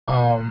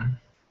Um,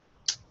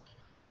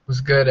 what's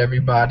good,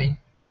 everybody?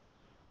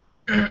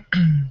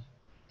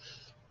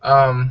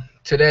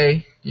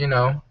 Today,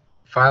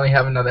 finally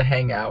have another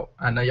hangout.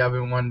 I know y'all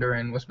been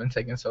wondering what's been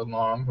taking so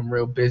long. I'm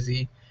real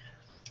busy.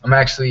 I'm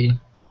actually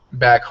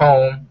back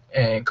home,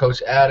 and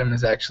Coach Adam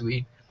is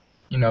actually,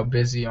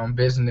 busy on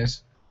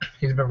business.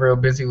 He's been real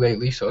busy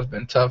lately, so it's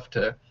been tough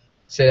to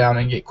sit down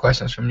and get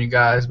questions from you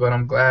guys. But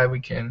I'm glad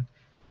we can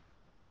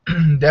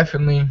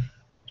definitely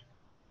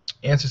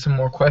answer some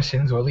more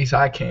questions, or at least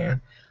I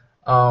can.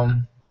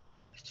 Um,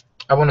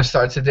 I want to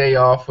start today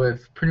off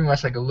with pretty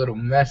much like a little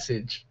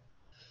message.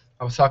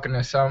 I was talking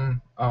to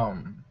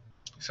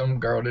some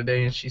girl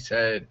today, and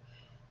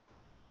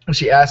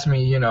she asked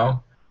me,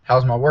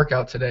 how's my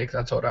workout today? Because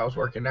I told her I was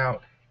working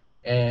out,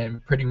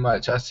 and pretty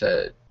much I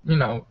said,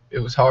 it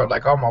was hard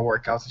like all my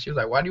workouts. And she was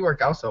like, why do you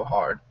work out so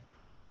hard?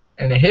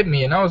 And it hit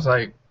me, and I was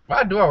like,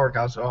 why do I work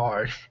out so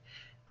hard?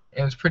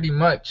 And it's pretty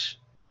much,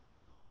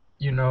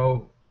 you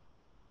know,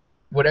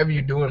 whatever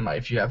you do in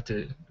life, you have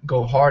to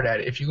go hard at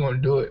it. If you're going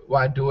to do it,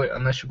 why do it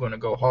unless you're going to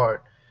go hard,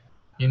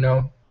 you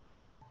know?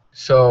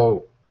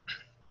 So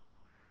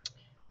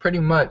pretty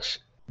much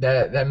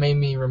that made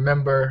me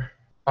remember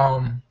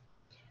um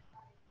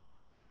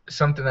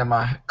something that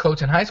my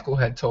coach in high school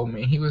had told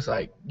me. He was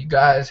like, you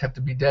guys have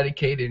to be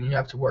dedicated and you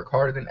have to work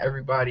harder than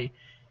everybody.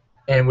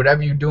 And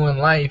whatever you do in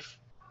life,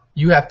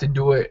 you have to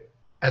do it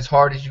as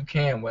hard as you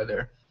can.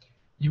 Whether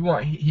you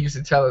want, he used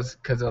to tell us,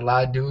 because a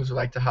lot of dudes would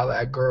like to holler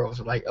at girls,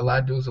 like a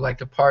lot of dudes would like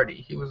to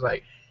party.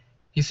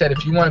 He said,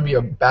 if you want to be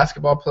a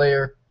basketball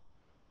player,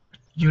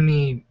 you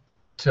need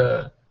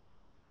to,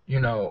 you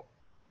know,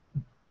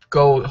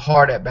 go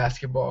hard at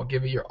basketball,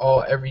 give it your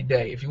all every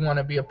day. If you want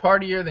to be a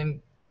partier,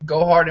 then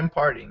go hard in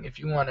partying. If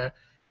you want to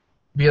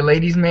be a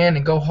ladies' man,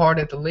 then go hard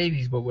at the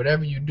ladies. But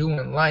whatever you do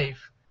in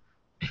life,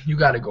 you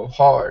got to go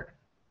hard.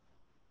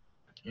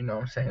 You know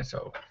what I'm saying?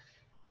 So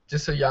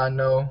just so y'all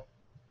know,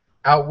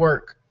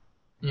 outwork,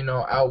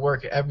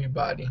 outwork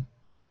everybody.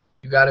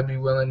 You got to be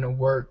willing to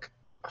work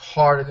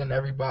harder than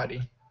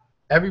everybody.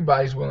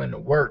 Everybody's willing to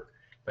work,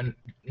 but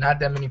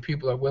not that many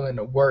people are willing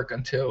to work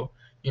until,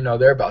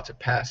 they're about to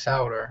pass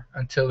out or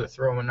until they're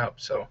throwing up.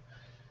 So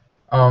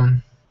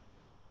um,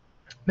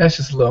 that's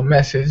just a little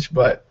message.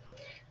 But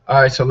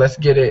all right, so let's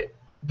get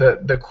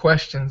the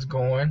questions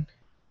going.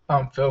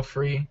 Feel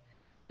free,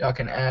 y'all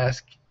can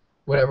ask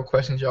whatever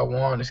questions y'all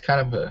want. It's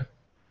kind of a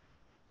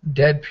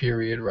dead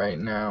period right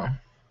now.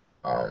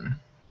 Um,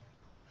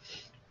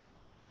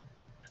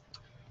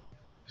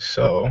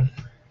 so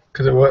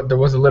because there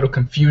was a little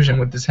confusion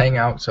with this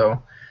hangout.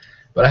 So,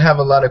 but I have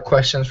a lot of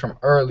questions from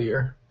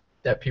earlier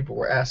that people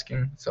were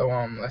asking. So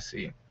let's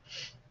see.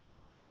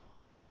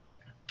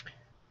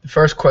 The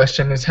first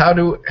question is how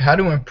to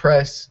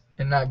impress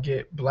and not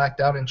get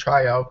blacked out in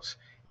tryouts,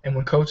 and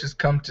when coaches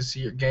come to see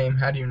your game,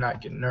 how do you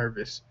not get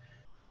nervous?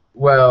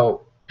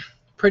 Well,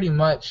 pretty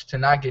much to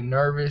not get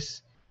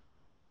nervous,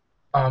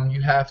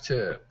 you have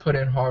to put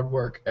in hard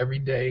work every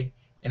day,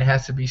 and it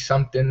has to be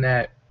something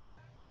that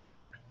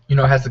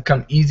has to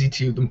come easy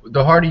to you.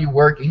 The harder you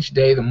work each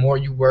day, the more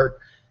you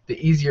work, the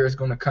easier it's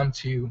going to come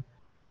to you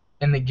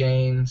in the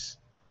games.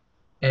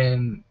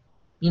 And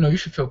you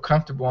should feel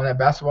comfortable on that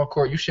basketball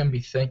court. You shouldn't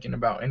be thinking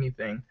about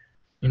anything.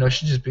 You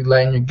should just be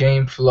letting your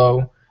game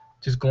flow,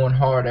 just going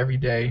hard every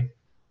day,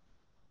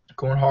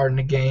 going hard in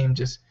the game,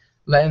 just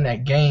letting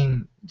that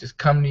game just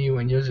come to you,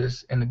 and you're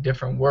just in a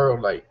different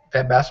world. Like,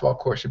 that basketball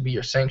court should be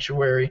your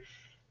sanctuary,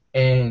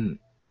 and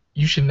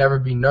you should never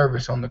be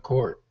nervous on the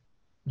court.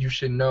 You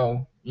should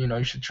know,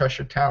 you should trust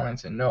your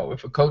talents and know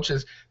if a coach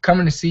is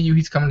coming to see you,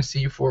 he's coming to see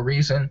you for a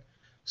reason.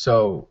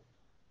 So,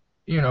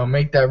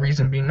 make that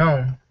reason be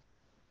known.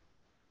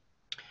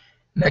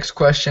 Next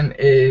question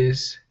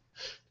is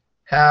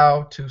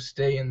how to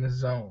stay in the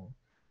zone.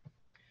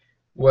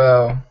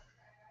 Well,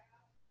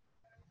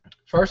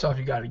 first off,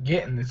 you got to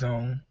get in the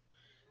zone.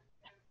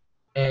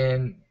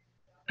 And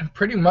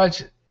pretty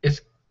much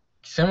it's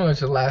similar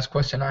to the last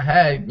question I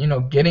had.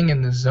 Getting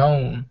in the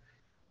zone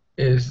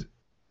is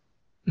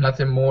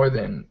nothing more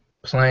than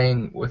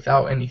playing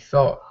without any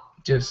thought.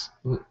 Just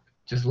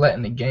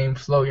letting the game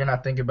flow. You're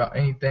not thinking about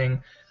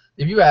anything.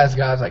 If you ask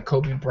guys like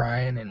Kobe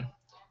Bryant and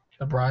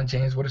LeBron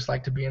James what it's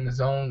like to be in the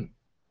zone,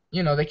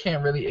 they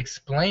can't really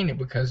explain it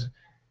because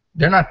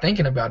they're not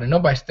thinking about it.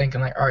 Nobody's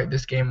thinking like, all right,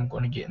 this game I'm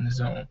going to get in the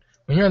zone.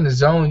 When you're in the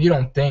zone, you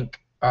don't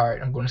think, all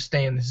right, I'm going to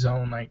stay in the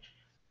zone. Like,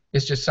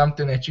 it's just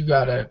something that you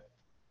got to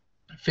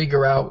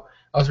figure out.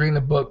 I was reading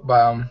a book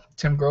by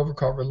Tim Grover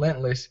called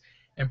Relentless,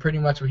 and pretty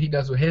much what he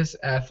does with his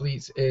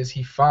athletes is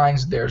he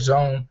finds their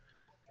zone.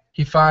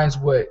 He finds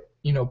what,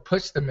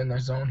 puts them in their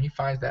zone. He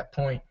finds that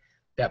point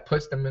that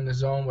puts them in the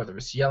zone, whether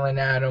it's yelling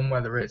at them,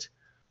 whether it's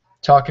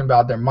talking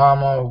about their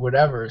mama or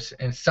whatever,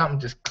 and something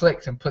just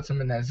clicks and puts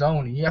them in that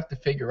zone. And you have to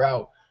figure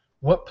out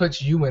what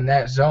puts you in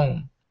that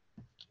zone.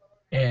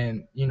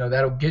 And,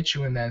 that'll get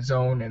you in that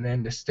zone. And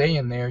then to stay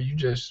in there,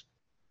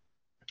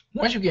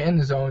 once you get in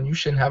the zone, you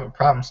shouldn't have a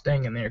problem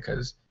staying in there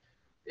because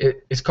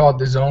it's called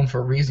the zone for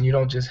a reason. You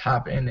don't just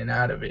hop in and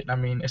out of it. I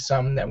mean, it's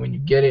something that when you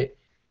get it,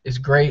 is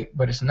great,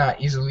 but it's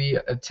not easily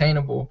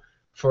attainable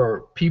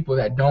for people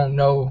that don't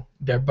know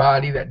their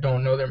body, that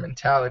don't know their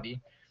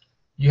mentality.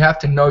 You have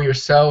to know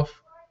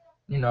yourself,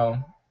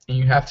 and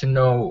you have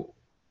to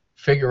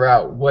figure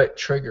out what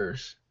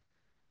triggers,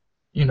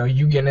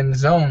 you get in the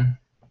zone.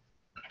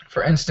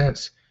 For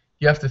instance,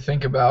 you have to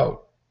think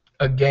about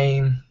a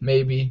game,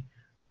 maybe,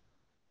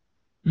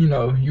 you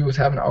was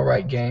having an all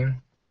right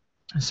game,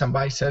 and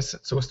somebody says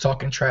so, was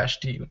talking trash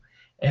to you,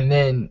 and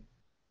then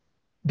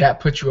that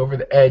puts you over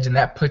the edge, and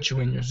that puts you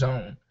in your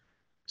zone.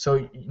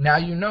 So now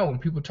when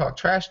people talk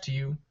trash to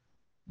you,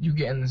 you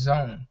get in the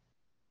zone.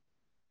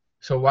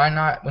 So why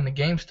not, when the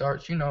game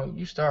starts, you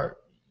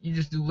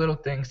just do little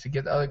things to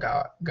get the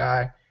other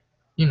guy,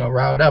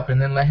 riled up,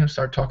 and then let him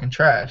start talking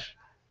trash.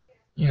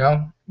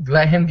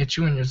 Let him get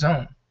you in your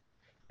zone,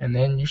 and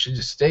then you should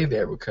just stay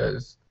there,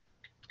 because,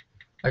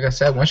 like I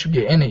said, once you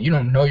get in it, you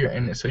don't know you're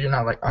in it, so you're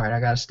not like, all right, I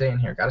gotta stay in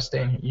here,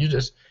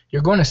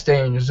 You're going to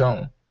stay in your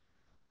zone,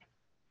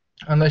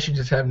 unless you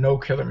just have no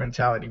killer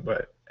mentality.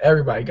 But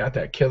everybody got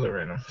that killer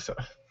in them, so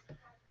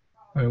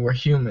I mean, we're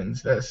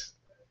humans. That's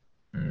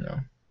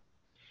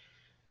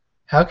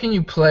How can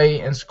you play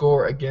and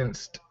score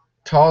against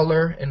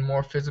taller and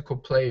more physical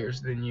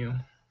players than you?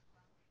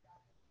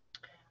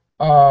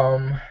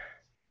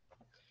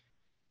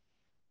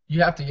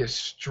 You have to get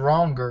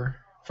stronger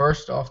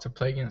first off to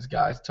play against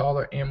guys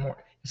taller and more.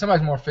 If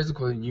somebody's more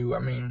physical than you, I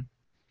mean,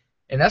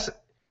 and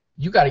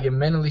you got to get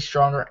mentally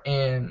stronger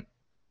and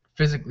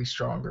physically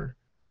stronger,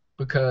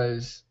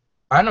 because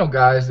I know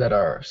guys that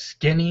are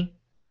skinny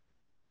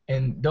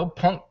and they'll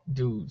punk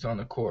dudes on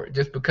the court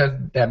just because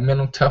that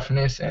mental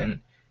toughness, and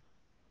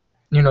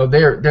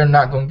they're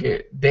not gonna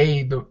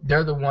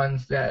they're the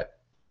ones that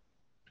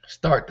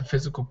start the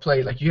physical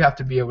play. Like, you have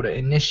to be able to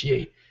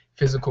initiate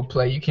physical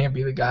play. You can't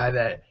be the guy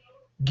that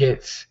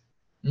gets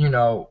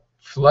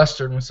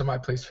flustered when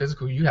somebody plays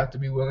physical. You have to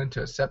be willing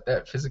to accept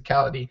that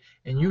physicality,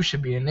 and you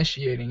should be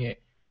initiating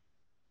it.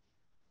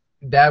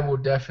 That will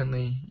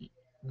definitely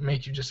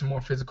make you just a more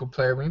physical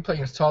player. When you play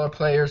against taller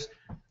players,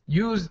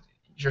 use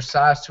your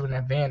size to an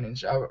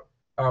advantage. I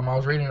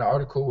was reading an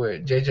article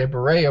with JJ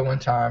Barea one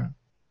time,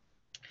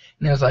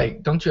 and it was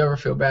like, don't you ever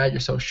feel bad you're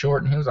so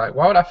short? And he was like,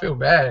 why would I feel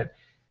bad?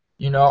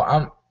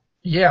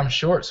 I'm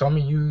short, so I'm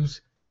gonna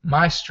use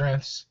my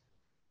strengths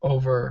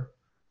over,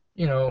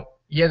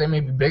 they may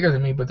be bigger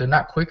than me, but they're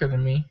not quicker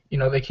than me.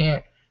 They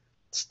can't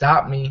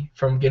stop me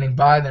from getting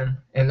by them,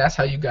 and that's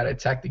how you gotta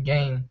attack the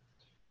game.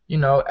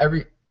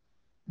 Every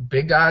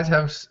big guys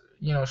have,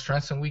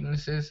 strengths and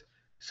weaknesses.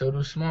 So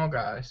do small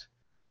guys.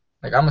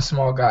 Like, I'm a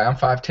small guy. I'm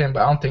 5'10",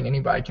 but I don't think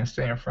anybody can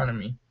stay in front of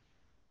me.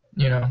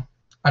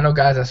 I know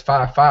guys that's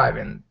 5'5",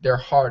 and they're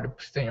hard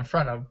to stay in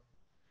front of.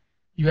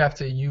 You have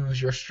to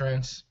use your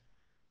strengths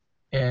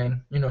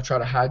and, try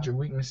to hide your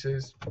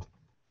weaknesses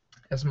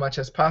as much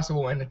as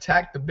possible and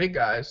attack the big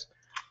guys'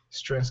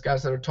 strengths.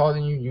 Guys that are taller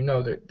than you,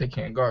 that they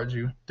can't guard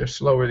you. They're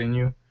slower than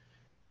you.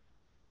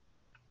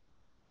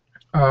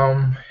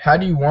 How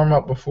do you warm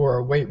up before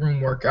a weight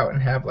room workout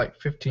and have like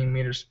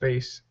 15-meter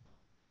space?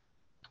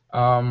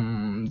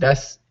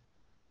 That's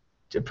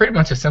pretty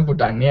much a simple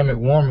dynamic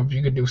warm-up.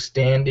 You could do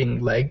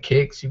standing leg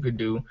kicks. You could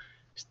do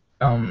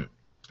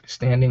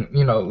standing,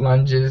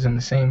 lunges in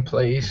the same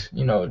place.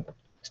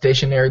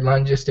 Stationary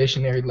lunges,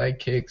 stationary leg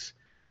kicks.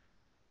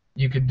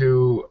 You could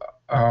do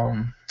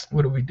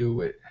what do we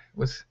do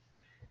with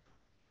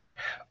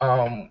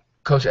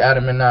Coach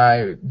Adam and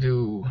I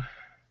do,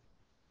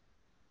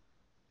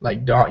 like,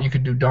 you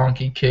could do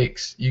donkey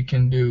kicks. You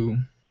can do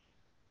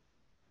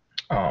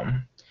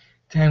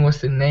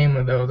what's the name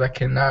of those? I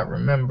cannot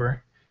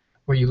remember.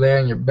 Where you lay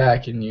on your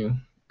back and you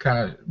kind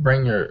of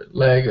bring your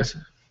leg,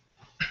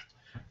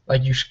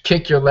 like you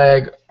kick your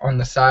leg on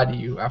the side of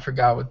you. I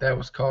forgot what that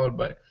was called,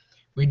 but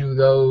we do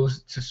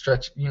those to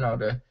stretch,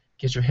 to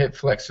get your hip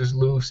flexors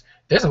loose.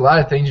 There's a lot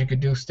of things you could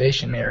do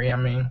stationary. I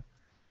mean,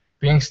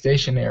 being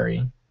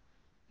stationary,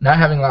 not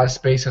having a lot of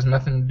space has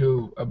nothing to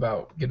do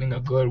about getting a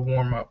good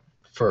warm-up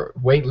for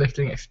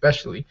weightlifting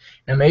especially.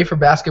 And maybe for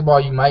basketball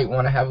you might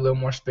want to have a little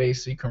more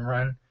space so you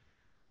can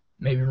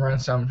maybe run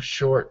some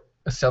short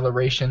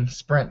acceleration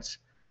sprints.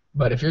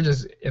 But if you're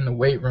just in the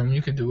weight room,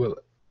 you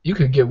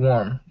could get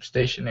warm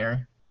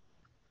stationary.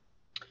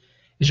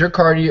 If your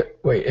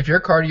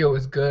cardio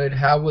is good,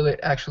 how will it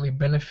actually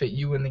benefit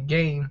you in the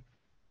game,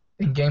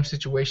 in game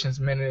situations,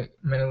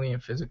 mentally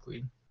and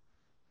physically?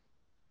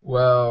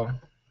 Well,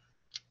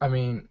 I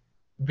mean,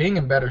 being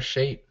in better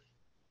shape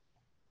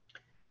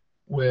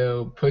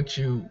will put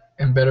you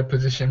in better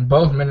position,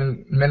 both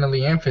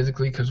mentally and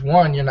physically, because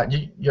one, you're not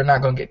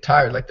going to get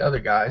tired like the other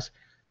guys.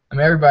 I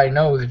mean, everybody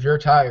knows if you're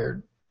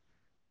tired,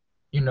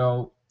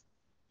 the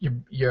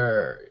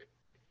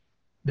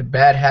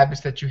bad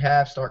habits that you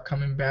have start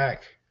coming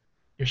back.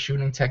 Your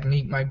shooting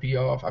technique might be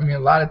off. I mean, a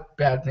lot of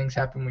bad things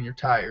happen when you're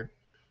tired.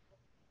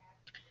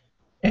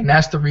 And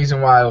that's the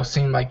reason why it'll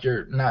seem like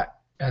you're not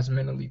as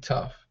mentally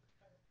tough.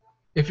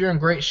 If you're in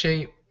great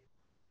shape,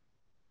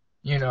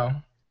 your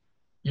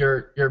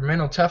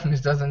mental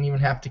toughness doesn't even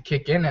have to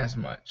kick in as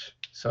much.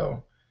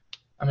 So,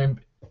 I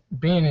mean,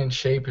 being in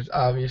shape is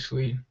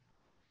obviously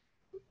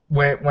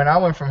when I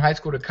went from high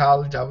school to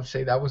college, I would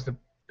say that was the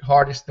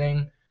hardest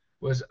thing,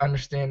 was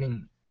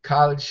understanding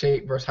college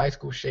shape versus high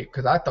school shape,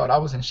 because I thought I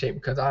was in shape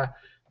because I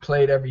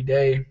played every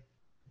day.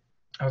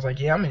 I was like,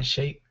 yeah, I'm in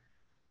shape.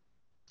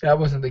 That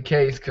wasn't the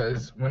case,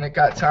 because when it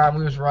got time,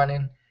 we was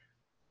running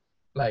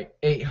like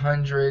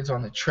 800s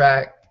on the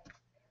track,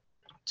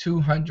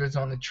 200s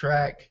on the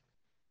track.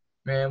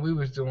 Man, we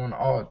was doing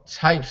all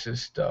types of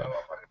stuff.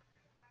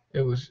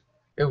 It was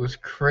it was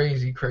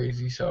crazy,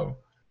 crazy. So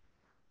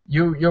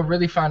you'll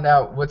really find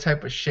out what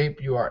type of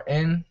shape you are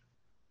in.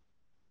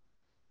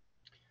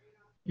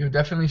 You'll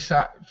definitely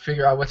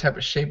figure out what type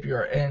of shape you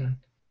are in,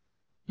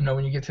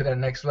 when you get to that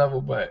next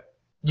level. But,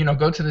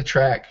 go to the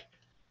track,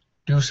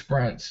 do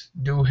sprints,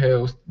 do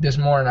hills. This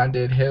morning I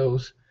did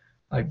hills,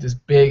 like this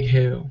big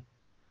hill.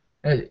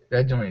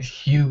 That joint is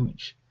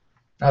huge.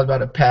 I was about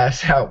to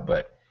pass out,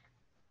 but,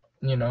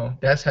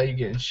 that's how you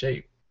get in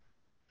shape.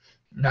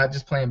 Not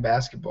just playing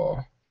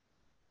basketball.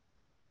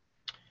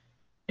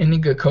 Any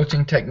good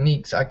coaching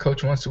techniques? I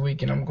coach once a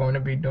week, and I'm going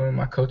to be doing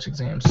my coach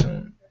exam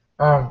soon.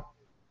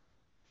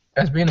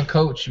 As being a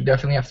coach, you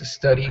definitely have to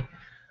study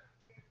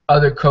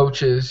other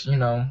coaches.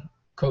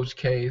 Coach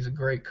K is a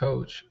great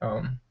coach.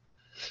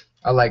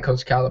 I like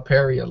Coach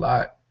Calipari a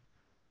lot.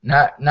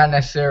 Not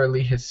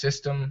necessarily his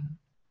system,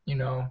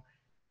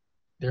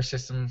 their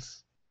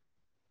systems.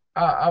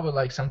 I would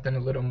like something a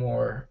little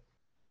more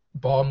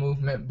ball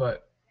movement,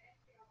 but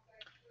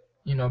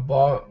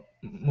ball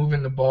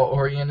moving the ball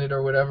oriented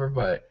or whatever.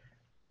 But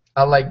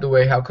I like the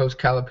way how Coach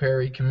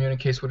Calipari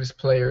communicates with his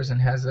players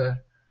and has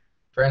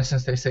for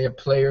instance, they say a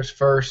players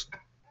first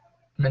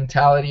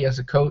mentality as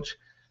a coach.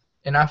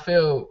 And I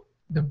feel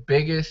a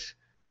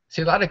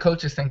lot of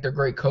coaches think they're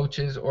great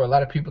coaches, or a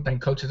lot of people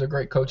think coaches are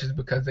great coaches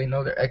because they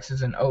know their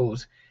X's and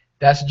O's.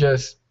 That's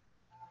just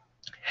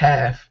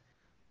half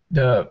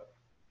the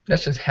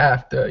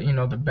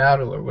the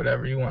battle, or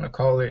whatever you want to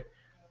call it.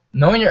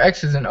 Knowing your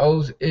X's and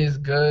O's is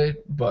good,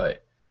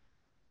 but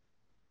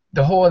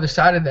the whole other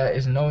side of that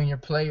is knowing your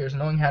players,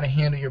 knowing how to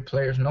handle your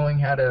players, knowing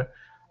how to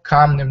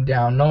calm them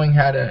down, knowing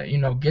how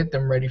to, get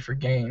them ready for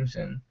games.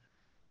 And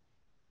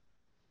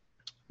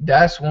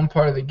that's one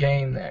part of the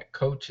game that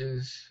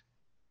coaches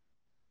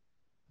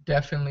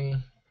definitely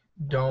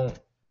don't,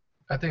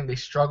 I think they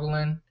struggle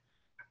in.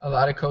 A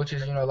lot of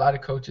coaches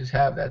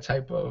have that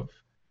type of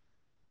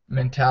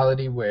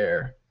mentality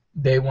where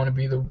they want to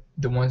be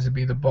the ones to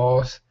be the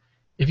boss.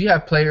 If you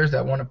have players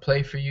that want to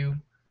play for you,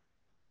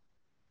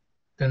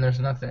 then there's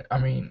nothing. I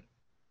mean,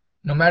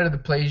 no matter the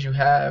plays you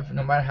have,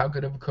 no matter how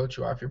good of a coach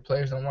you are, if your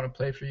players don't want to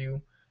play for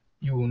you,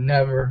 you will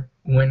never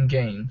win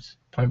games.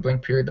 Point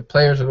blank period. The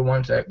players are the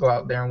ones that go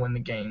out there and win the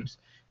games.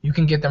 You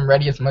can get them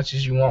ready as much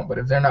as you want, but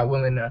if they're not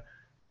willing to,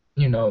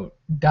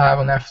 dive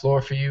on that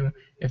floor for you,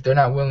 if they're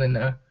not willing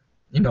to,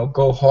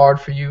 go hard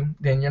for you,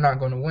 then you're not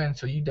going to win.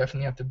 So you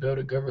definitely have to build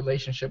a good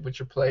relationship with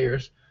your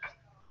players.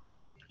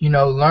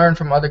 Learn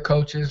from other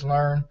coaches,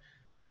 learn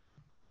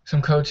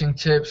some coaching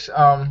tips.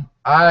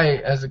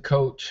 As a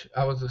coach,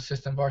 I was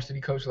assistant varsity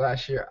coach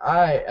last year.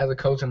 As a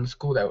coach in the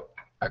school that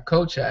I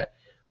coach at,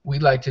 we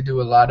like to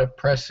do a lot of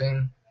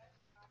pressing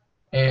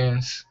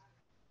and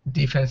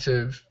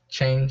defensive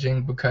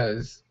changing,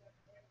 because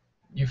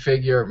you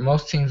figure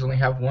most teams only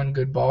have one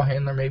good ball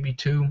handler, maybe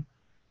two.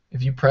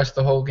 If you press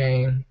the whole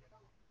game,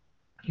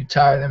 you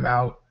tire them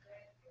out.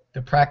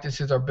 The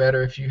practices are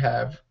better if you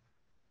have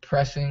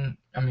pressing.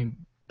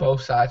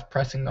 Both sides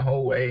pressing the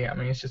whole way.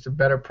 It's just a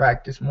better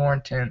practice, more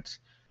intense.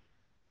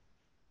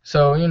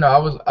 So, I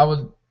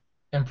was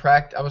in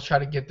practice. I was trying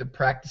to get the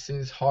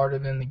practices harder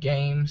than the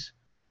games,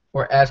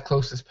 or as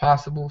close as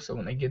possible. So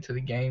when they get to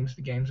the games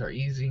are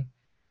easy.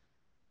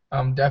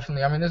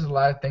 Definitely. There's a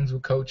lot of things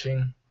with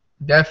coaching.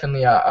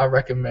 Definitely, I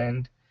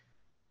recommend,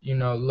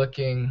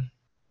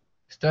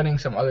 studying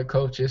some other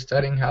coaches,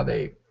 studying how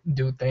they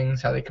do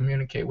things, how they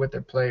communicate with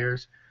their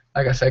players.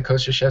 Like I said,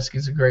 Coach Krzyzewski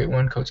is a great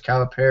one. Coach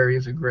Calipari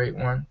is a great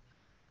one.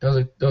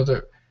 Those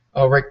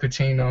are Rick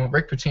Pitino.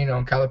 Rick Pitino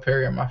and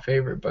Calipari are my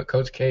favorite, but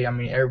Coach K,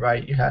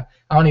 everybody I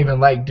don't even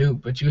like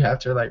Duke, but you have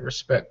to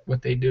respect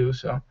what they do.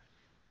 So,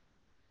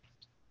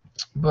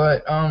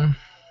 but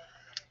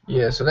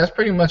yeah, so that's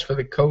pretty much for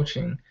the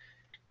coaching.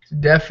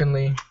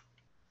 Definitely,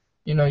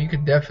 you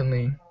could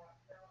definitely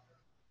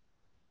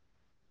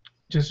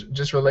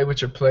just relate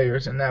with your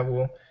players, and that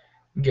will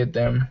get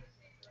them.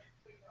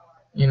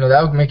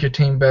 That would make your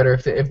team better.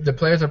 If the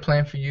players are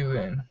playing for you,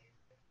 then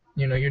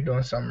you're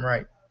doing something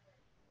right.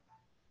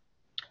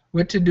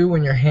 What to do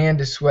when your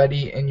hand is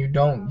sweaty and you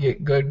don't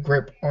get good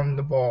grip on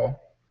the ball?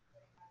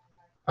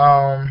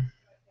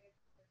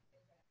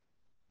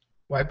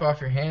 Wipe off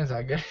your hands,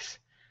 I guess.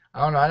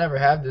 I don't know. I never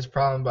had this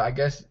problem, but I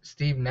guess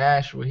Steve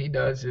Nash, what he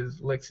does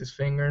is licks his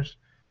fingers.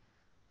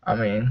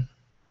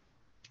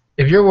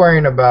 If you're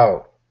worrying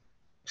about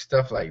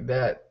stuff like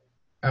that,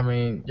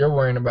 you're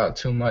worrying about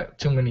too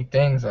many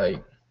things.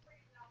 Like,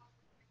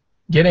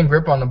 getting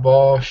grip on the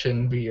ball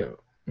shouldn't be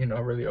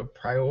really a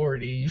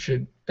priority.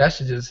 That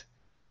should just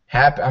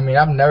happen.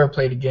 I've never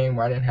played a game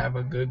where I didn't have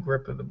a good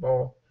grip of the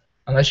ball.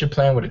 unless you're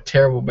playing with a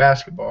terrible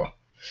basketball.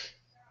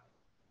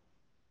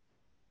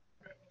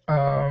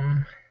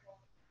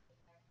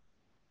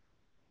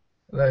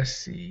 Let's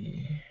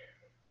see.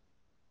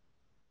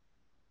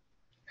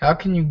 How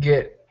can you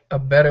get a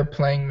better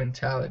playing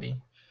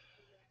mentality?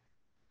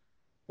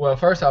 Well,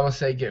 first I would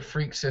say get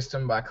Freak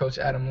System by Coach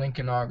Adam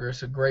Linkenauger.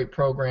 It's a great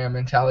program,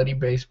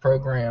 mentality-based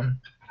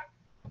program.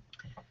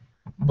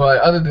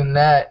 But other than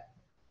that,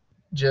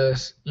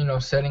 just,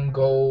 setting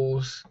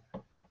goals,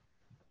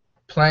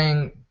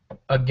 playing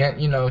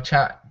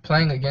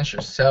playing against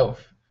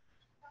yourself.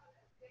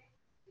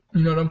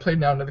 Don't play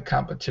down to the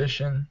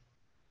competition.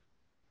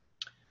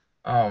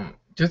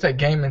 Just that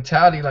game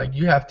mentality, like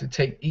you have to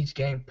take each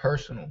game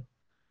personal.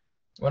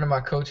 One of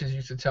my coaches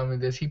used to tell me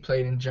this. He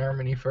played in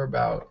Germany for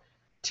about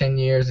 10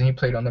 years, and he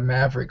played on the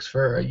Mavericks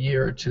for a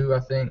year or two, I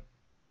think.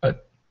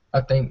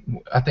 I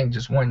think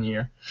just 1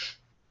 year.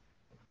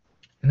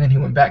 And then he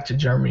went back to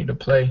Germany to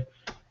play.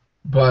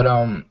 But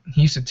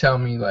he used to tell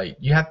me, like,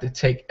 you have to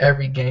take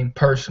every game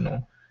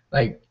personal.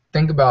 Like,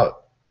 think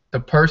about the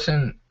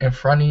person in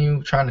front of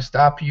you trying to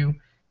stop you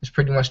is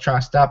pretty much trying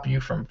to stop you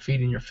from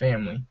feeding your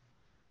family.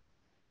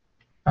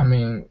 I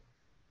mean,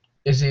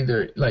 it's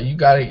either like you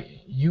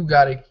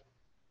gotta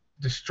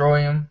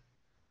destroy him,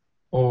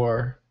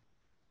 or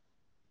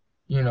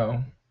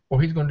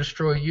or he's gonna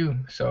destroy you.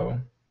 So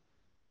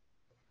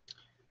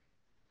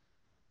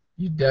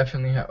you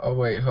definitely have. Oh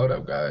wait, hold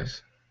up,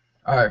 guys.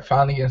 All right,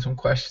 finally getting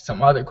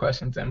some other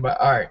questions in. But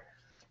all right,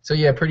 so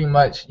yeah, pretty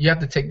much you have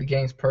to take the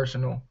games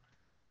personal.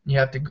 You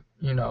have to,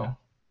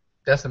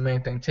 that's the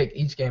main thing. Take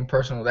each game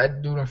personal.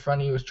 That dude in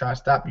front of you is trying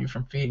to stop you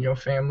from feeding your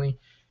family.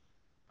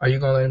 Are you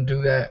gonna let him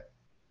do that?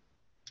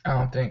 I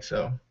don't think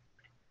so.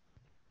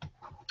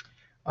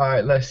 All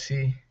right, let's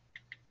see.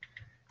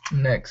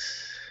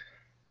 Next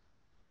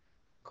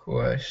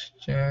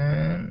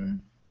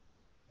question.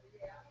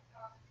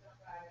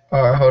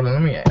 All right, hold on.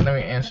 Let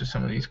me answer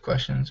some of these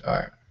questions. All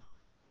right.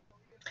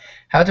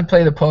 How to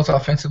play the post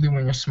offensively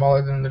when you're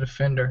smaller than the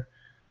defender?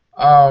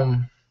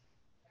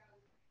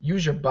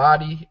 Use your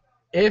body.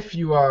 If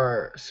you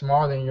are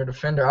smaller than your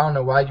defender, I don't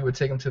know why you would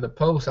take him to the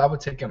post. I would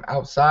take him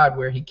outside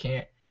where he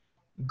can't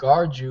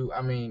guard you.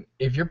 I mean,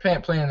 if you're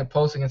playing in the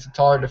post against a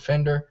taller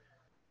defender,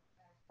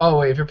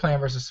 if you're playing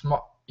versus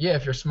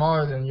if you're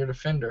smaller than your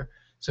defender.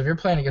 So if you're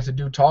playing against a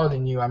dude taller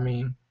than you, I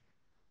mean,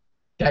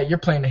 that you're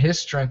playing to his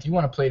strength. You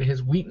want to play to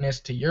his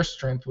weakness to your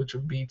strength, which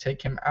would be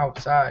take him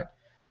outside.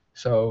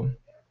 So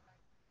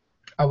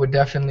I would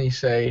definitely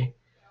say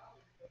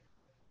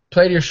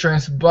play to your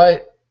strengths.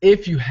 But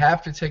if you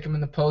have to take him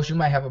in the post, you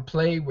might have a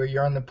play where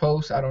you're in the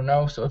post. I don't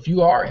know. So if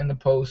you are in the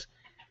post,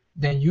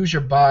 then use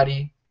your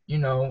body.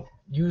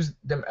 Use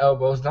them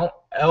elbows. Don't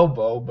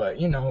elbow, but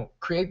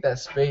create that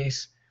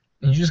space.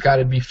 And you just got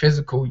to be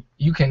physical.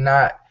 You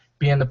cannot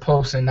be in the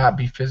post and not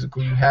be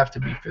physical. You have to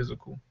be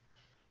physical.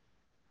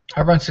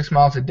 I run 6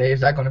 miles a day.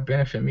 Is that going to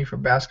benefit me for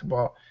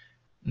basketball?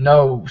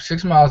 No,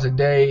 6 miles a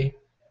day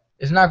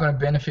is not going to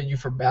benefit you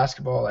for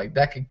basketball. Like,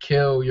 that could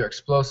kill your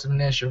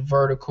explosiveness, your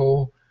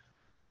vertical.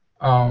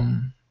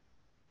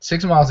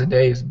 6 miles a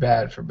day is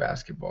bad for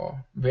basketball.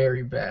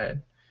 Very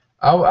bad.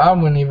 I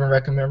wouldn't even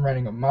recommend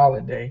running a mile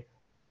a day.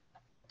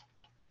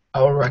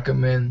 I would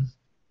recommend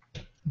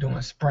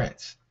doing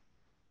sprints.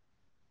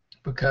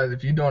 Because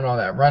if you're doing all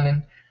that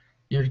running,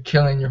 you're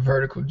killing your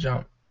vertical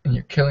jump and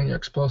you're killing your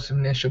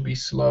explosiveness. You'll be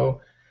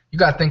slow. You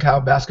got to think how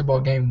a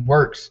basketball game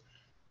works.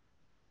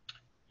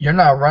 You're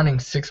not running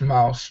 6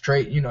 miles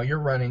straight. You're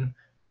running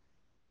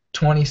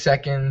 20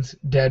 seconds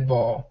dead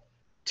ball,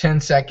 10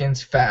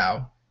 seconds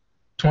foul,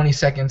 20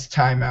 seconds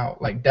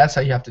timeout. Like, that's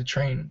how you have to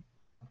train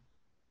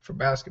for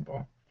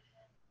basketball.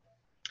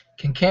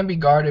 Can be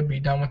guarded be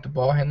done with the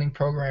ball handling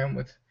program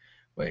with,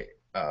 1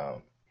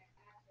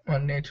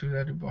 day,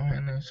 2 day ball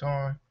handling, so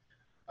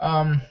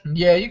on.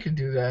 Yeah, you could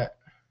do that.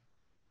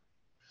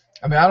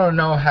 I mean, I don't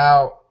know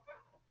how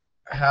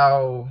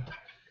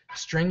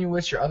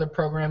strenuous your other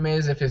program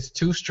is. If it's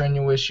too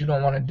strenuous, you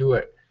don't want to do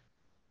it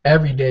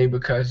every day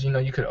because,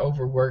 you could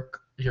overwork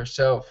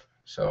yourself.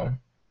 So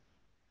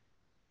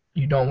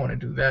you don't want to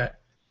do that.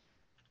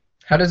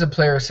 How does a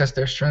player assess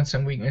their strengths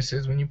and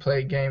weaknesses when you play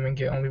a game and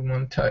get only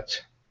 1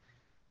 touch?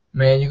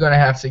 Man, you're going to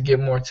have to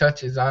get more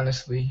touches,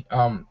 honestly.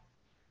 I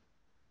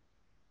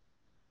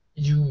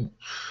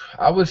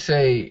would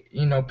say,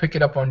 pick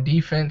it up on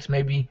defense,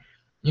 maybe,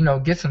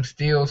 get some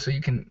steals so you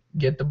can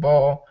get the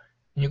ball.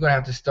 You're going to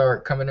have to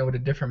start coming in with a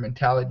different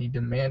mentality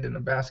demanding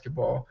the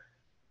basketball.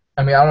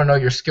 I mean, I don't know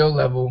your skill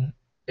level.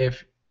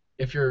 If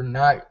you're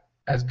not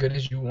as good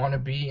as you want to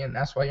be and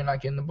that's why you're not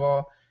getting the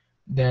ball,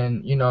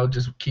 then,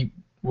 just keep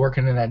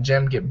working in that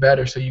gym, get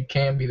better so you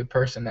can be the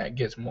person that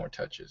gets more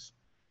touches.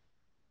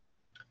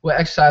 What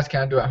exercise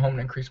can I do at home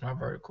to increase my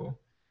vertical?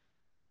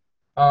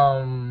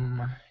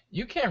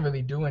 You can't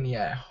really do any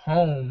at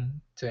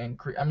home to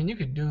increase. I mean, you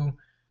could do.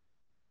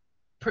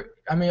 To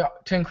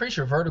increase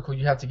your vertical,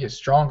 you have to get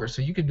stronger.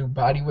 So you could do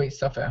body weight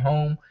stuff at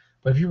home,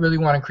 but if you really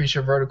want to increase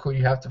your vertical,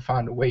 you have to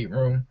find a weight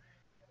room,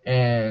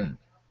 and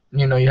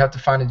you have to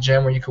find a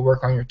gym where you can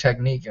work on your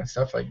technique and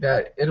stuff like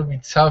that. It'll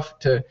be tough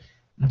to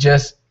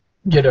just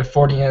get a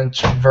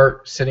 40-inch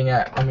vert sitting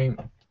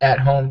at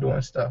home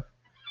doing stuff.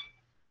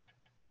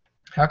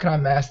 How can I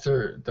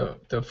master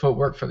the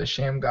footwork for the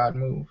Sham God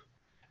move?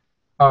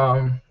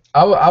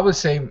 I would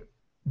say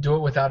do it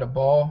without a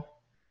ball,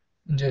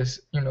 and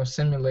just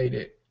simulate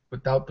it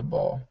without the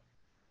ball,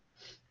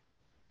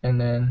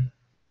 and then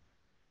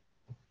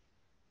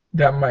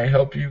that might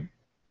help you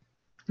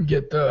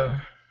get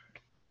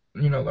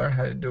learn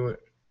how to do it.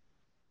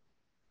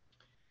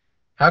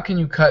 How can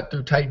you cut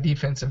through tight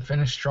defense and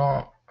finish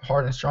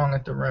hard and strong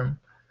at the rim?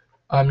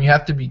 You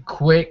have to be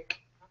quick.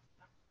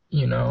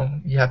 You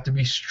have to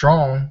be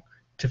strong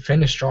to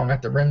finish strong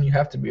at the rim. You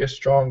have to be a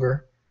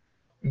stronger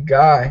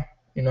guy.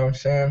 You know what I'm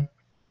saying?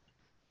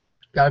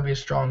 Gotta be a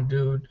strong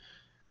dude.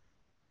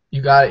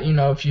 You got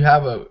if you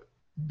have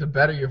the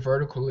better your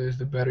vertical is,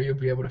 the better you'll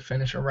be able to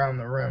finish around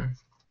the rim.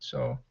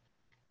 So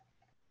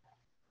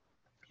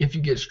if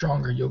you get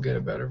stronger, you'll get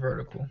a better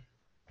vertical.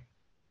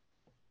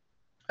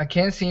 I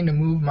can't seem to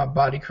move my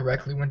body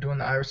correctly when doing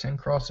the Iverson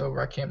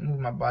crossover. I can't move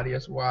my body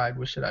as wide.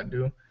 What should I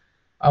do?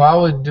 I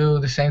would do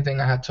the same thing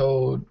I had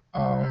told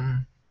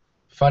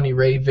Funny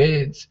Ray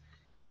Vids,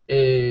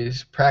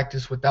 is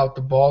practice without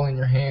the ball in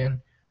your hand.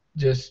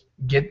 Just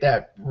get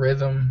that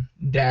rhythm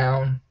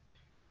down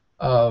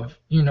of,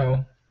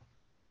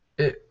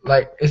 it's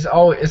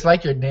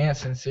like you're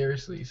dancing,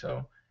 seriously.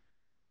 So,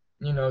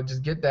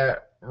 just get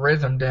that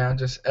rhythm down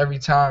just every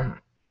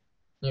time,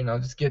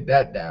 just get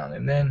that down,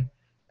 and then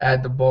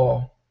add the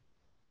ball.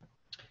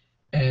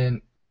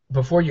 And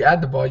before you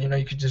add the ball, you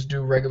could just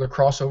do regular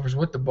crossovers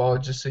with the ball,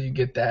 just so you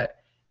get that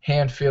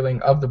hand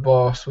feeling of the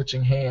ball,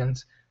 switching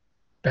hands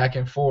back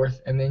and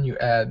forth, and then you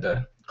add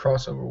the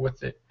crossover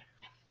with it.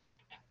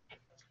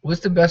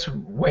 What's the best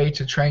way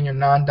to train your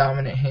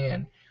non-dominant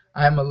hand?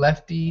 I am a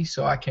lefty,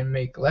 so I can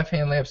make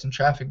left-hand layups in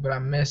traffic, but I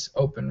miss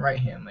open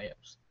right-hand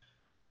layups.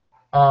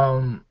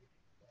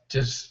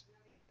 Just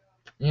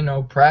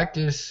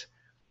practice.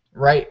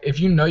 Right, if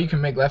you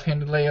can make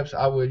left-handed layups,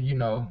 I would,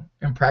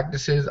 in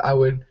practices, I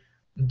would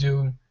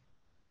do,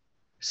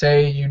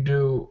 say you're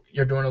doing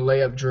a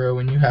layup drill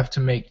and you have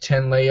to make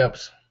 10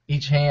 layups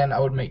each hand, I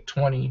would make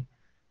 20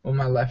 with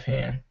my left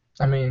hand.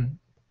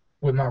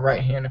 With my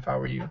right hand if I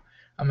were you.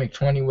 I make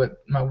 20 with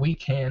my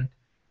weak hand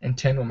and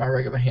 10 with my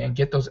regular hand.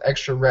 Get those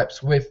extra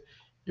reps with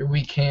your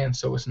weak hand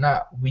so it's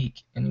not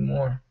weak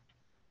anymore.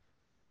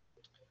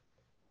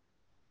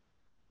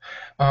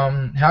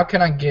 How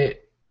can I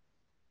get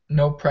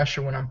no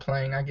pressure when I'm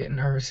playing? I get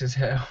nervous as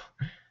hell.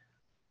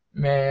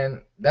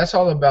 Man, that's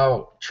all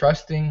about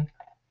trusting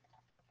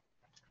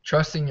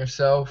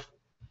yourself,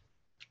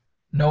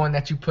 knowing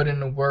that you put in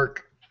the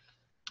work,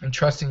 and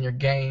trusting your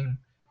game.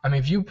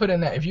 If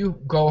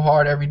you go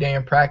hard every day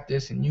in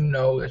practice and you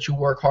know that you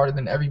work harder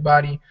than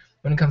everybody,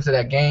 when it comes to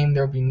that game,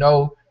 there'll be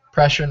no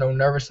pressure, no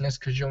nervousness,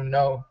 because you'll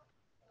know,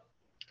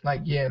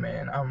 like, yeah,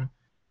 man,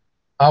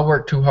 I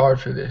work too hard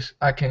for this.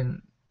 I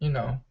can,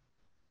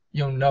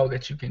 you'll know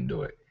that you can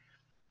do it.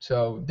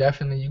 So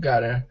definitely you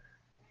gotta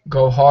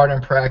go hard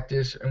in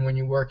practice, and when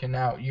you're working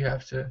out, you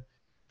have to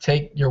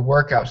take your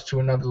workouts to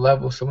another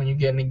level. So when you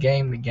get in the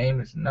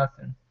game is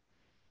nothing.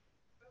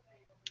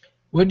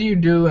 What do you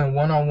do in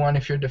one-on-one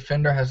if your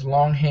defender has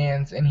long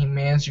hands and he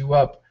mans you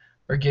up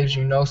or gives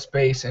you no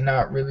space and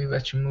not really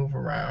let you move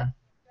around?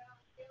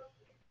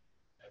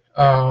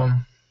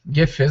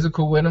 Get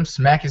physical with him,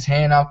 smack his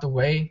hand out the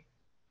way.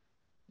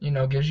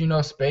 Gives you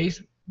no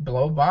space,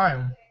 blow by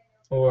him,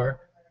 or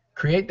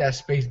create that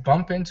space,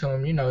 bump into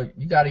him.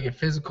 You got to get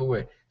physical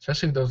with,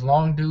 especially with those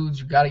long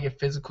dudes. You got to get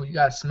physical. You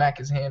got to smack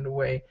his hand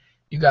away.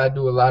 You got to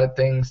do a lot of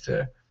things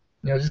to,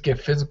 just get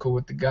physical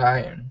with the guy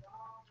and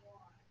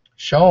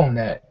show him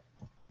that,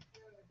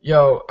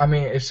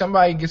 if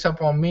somebody gets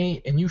up on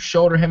me and you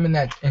shoulder him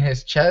in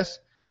his chest,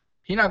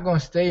 he's not going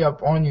to stay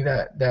up on you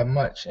that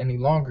much any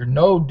longer.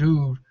 No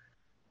dude,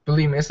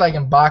 believe me, it's like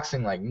in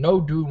boxing, like no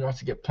dude wants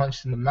to get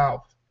punched in the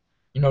mouth.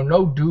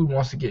 No dude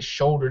wants to get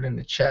shouldered in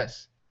the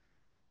chest.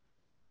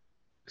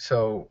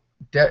 So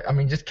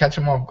just catch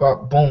him off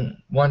guard, boom,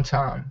 one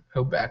time,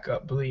 he'll back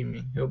up. Believe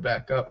me, he'll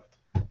back up.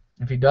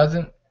 If he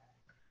doesn't,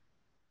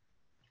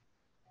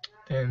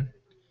 then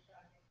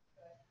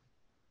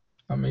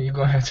you're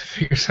gonna have to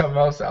figure something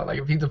else out. Like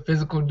if he's a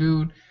physical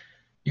dude,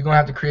 you're gonna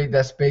have to create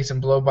that space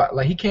and blow by.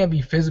 Like he can't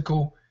be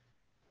physical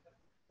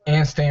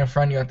and stay in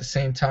front of you at the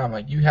same time.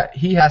 Like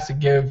he has to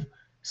give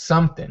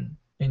something,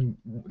 and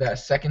that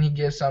second he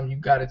gives something, you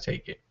gotta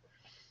take it.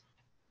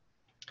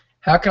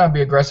 How can I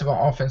be aggressive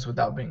on offense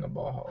without being a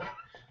ball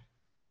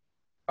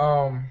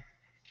hog?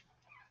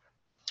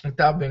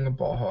 Without being a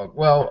ball hog.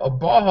 Well, a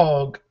ball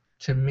hog,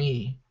 to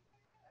me,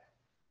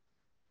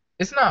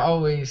 it's not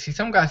always. See,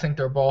 some guys think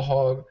they're a ball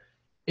hog.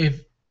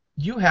 If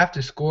you have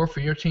to score for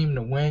your team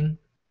to win,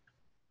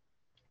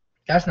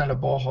 that's not a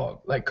ball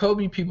hog. Like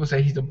Kobe, people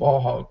say he's a ball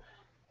hog.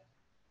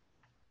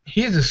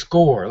 He's a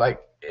scorer.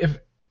 Like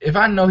if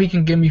I know he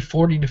can give me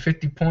 40 to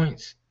 50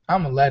 points,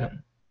 I'm gonna let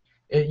him.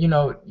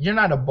 You're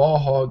not a ball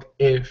hog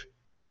if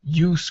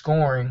you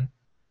scoring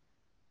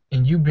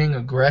and you being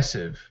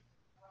aggressive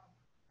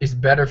is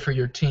better for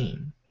your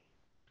team.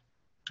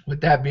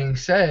 with that being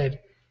said,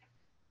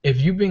 if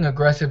you being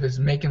aggressive is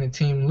making the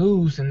team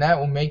lose, then that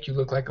will make you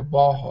look like a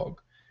ball hog.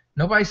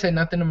 Nobody said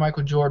nothing to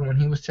Michael Jordan when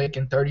he was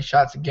taking 30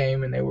 shots a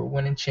game and they were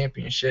winning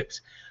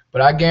championships.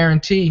 But I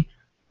guarantee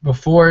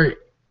before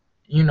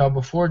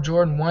before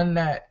Jordan won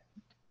that,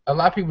 a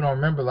lot of people don't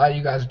remember. A lot of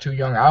you guys are too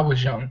young. I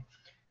was young.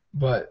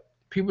 But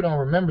people don't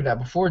remember that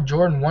before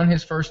Jordan won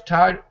his first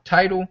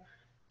title,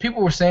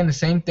 people were saying the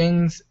same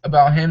things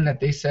about him that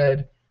they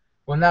said,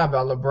 well, not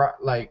about LeBron.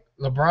 Like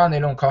LeBron, they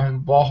don't call him a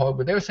ball hog,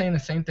 but they were saying the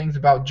same things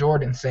about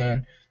Jordan,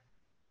 saying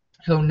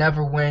he'll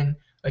never win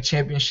a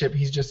championship.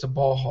 He's just a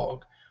ball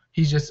hog.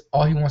 He's just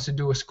all he wants to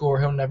do is score.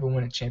 He'll never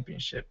win a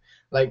championship.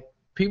 Like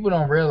people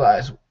don't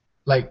realize,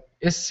 like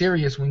it's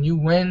serious. When you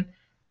win,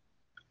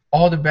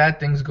 all the bad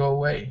things go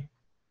away.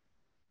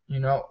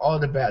 All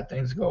the bad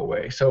things go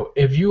away. So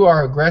if you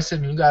are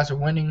aggressive and you guys are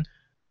winning,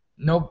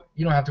 no,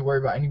 you don't have to worry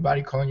about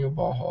anybody calling you a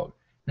ball hog.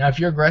 Now, if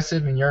you're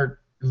aggressive and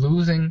you're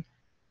losing,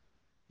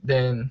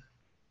 then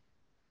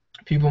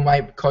people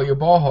might call you a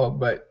ball hog.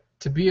 But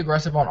to be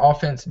aggressive on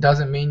offense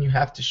doesn't mean you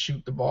have to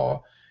shoot the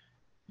ball.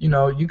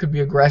 You could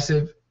be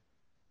aggressive,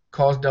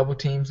 cause double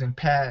teams, and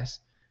pass.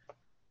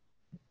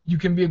 You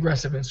can be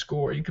aggressive and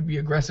score. You could be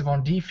aggressive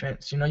on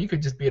defense. You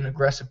could just be an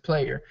aggressive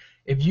player.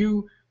 If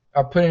you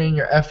are putting in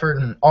your effort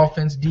in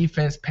offense,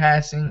 defense,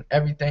 passing,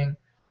 everything,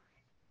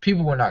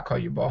 people will not call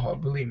you ball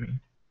hog, believe me.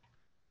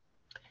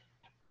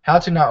 How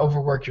to not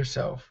overwork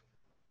yourself.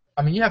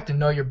 I mean, you have to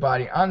know your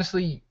body.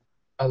 Honestly,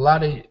 a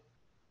lot of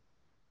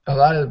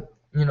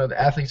the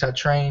athletes I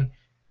train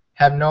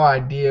have no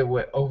idea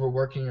what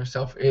overworking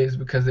yourself is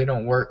because they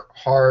don't work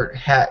hard.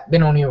 They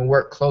don't even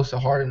work close to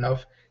hard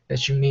enough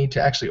that you need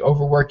to actually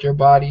overwork your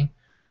body.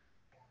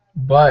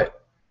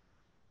 But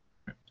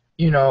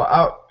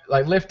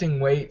like lifting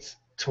weights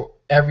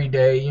every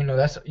day,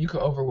 that's you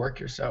could overwork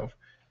yourself.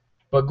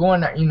 But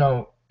going,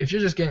 if you're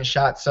just getting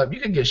shots up,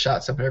 you can get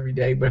shots up every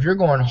day. But if you're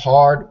going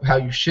hard, how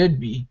you should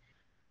be,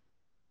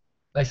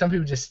 like some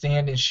people just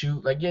stand and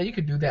shoot. Like, yeah, you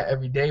could do that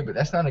every day, but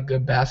that's not a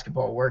good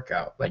basketball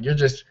workout. Like you're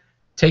just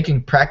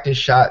taking practice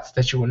shots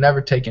that you will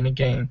never take in a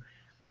game.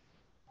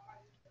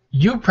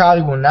 You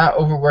probably will not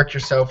overwork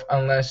yourself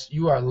unless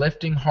you are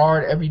lifting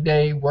hard every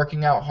day,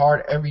 working out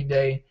hard every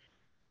day,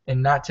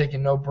 and not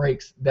taking no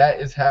breaks. That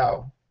is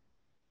how,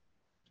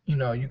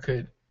 you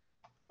could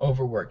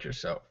overwork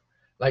yourself.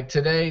 Like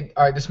today,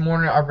 all right, this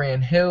morning I ran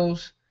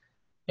hills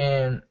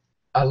and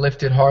I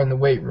lifted hard in the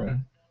weight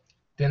room.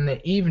 Then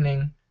the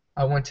evening,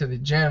 I went to the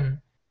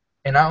gym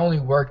and I only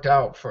worked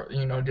out for,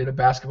 did a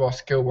basketball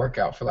skill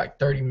workout for like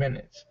 30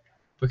 minutes.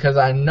 Because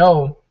I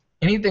know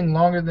anything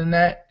longer than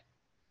that,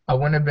 I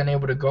wouldn't have been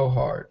able to go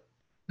hard.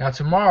 Now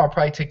tomorrow, I'll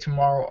probably take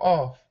tomorrow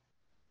off.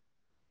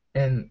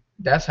 And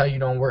that's how you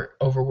don't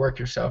overwork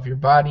yourself. Your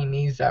body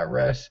needs that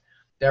rest.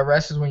 That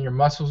rest is when your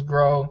muscles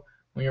grow,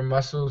 when your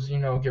muscles,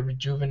 get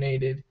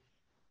rejuvenated.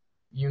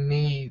 You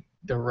need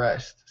the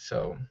rest.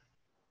 So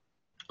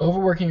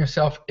overworking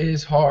yourself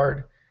is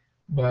hard,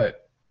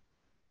 but,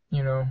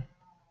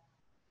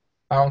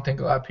 I don't think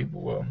a lot of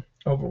people will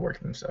overwork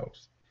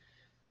themselves.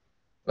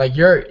 Like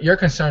your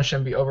concern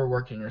shouldn't be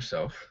overworking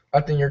yourself.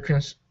 I think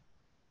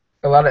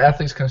a lot of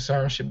athletes'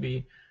 concern should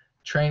be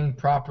training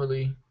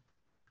properly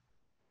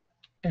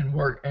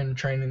and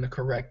training the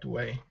correct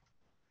way.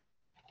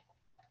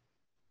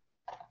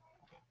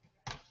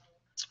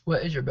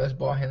 What is your best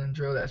ball handling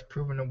drill that's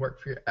proven to work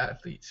for your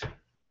athletes?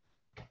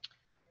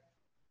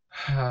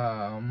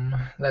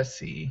 Let's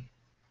see.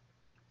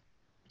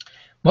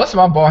 Most of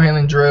my ball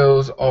handling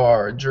drills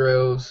are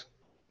drills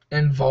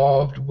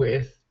involved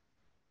with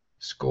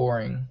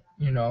scoring,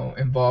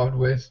 involved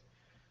with,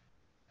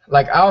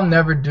 like, I'll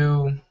never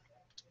do,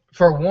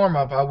 for warm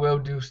up, I will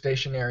do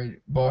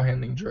stationary ball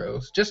handling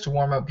drills just to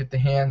warm up, get the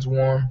hands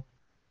warm.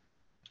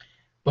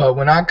 But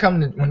when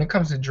it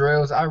comes to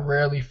drills, I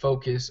rarely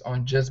focus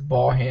on just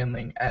ball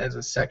handling as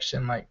a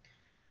section. Like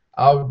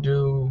I'll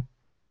do,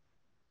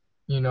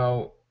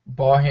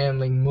 ball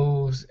handling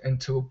moves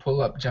into a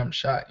pull-up jump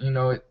shot.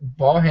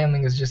 Ball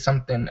handling is just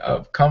something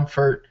of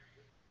comfort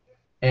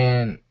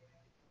and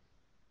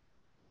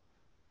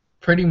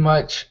pretty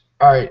much.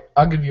 All right,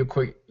 I'll give you a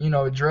quick,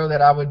 a drill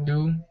that I would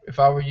do if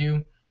I were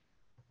you.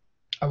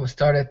 I would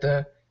start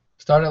at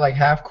like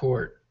half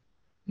court.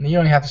 And you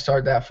don't even have to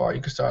start that far.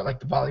 You can start like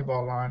the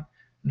volleyball line.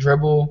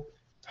 Dribble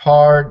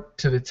hard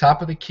to the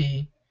top of the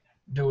key.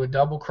 Do a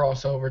double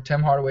crossover,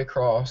 Tim Hardaway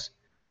cross.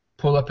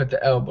 Pull up at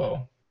the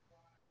elbow.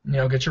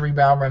 Get your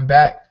rebound, run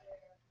back.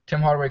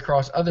 Tim Hardaway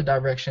cross other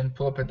direction,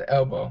 pull up at the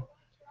elbow.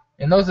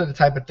 And those are the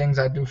type of things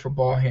I do for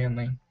ball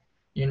handling.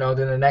 Then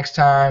the next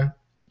time,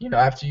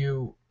 after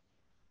you,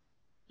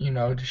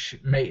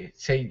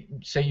 say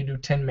you do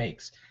 10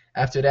 makes.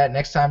 After that,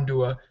 next time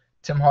do a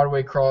Tim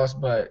Hardaway cross,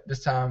 but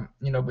this time,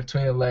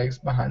 between the legs,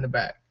 behind the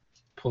back,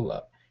 pull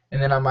up.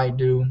 And then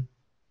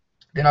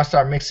I'll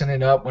start mixing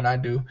it up when I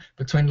do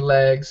between the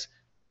legs.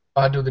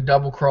 I'll do the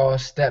double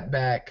cross, step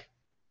back,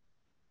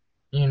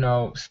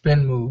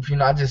 spin move.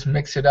 I just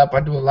mix it up.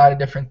 I do a lot of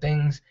different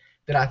things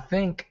that I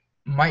think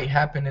might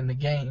happen in the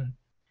game.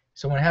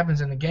 So when it happens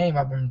in the game,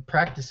 I've been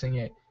practicing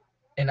it,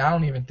 and I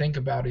don't even think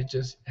about it. It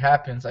just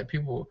happens. Like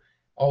people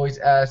always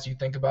ask, you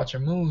think about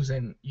your moves,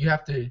 and you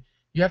have to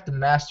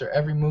master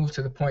every move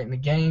to the point in the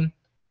game.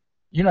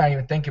 You're not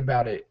even thinking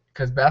about it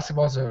because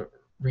basketball's a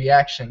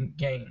reaction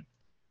game.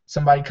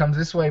 Somebody comes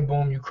this way,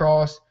 boom, you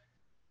cross.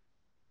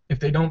 If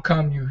they don't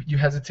come, you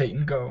hesitate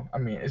and go. I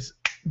mean, it's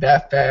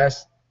that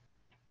fast.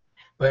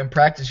 But in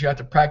practice, you have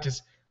to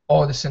practice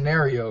all the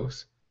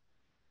scenarios.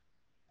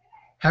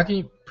 How can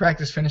you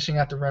practice finishing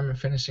at the rim and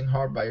finishing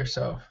hard by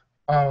yourself?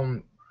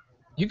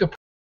 You could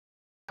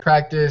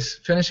practice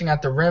finishing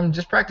at the rim.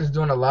 Just practice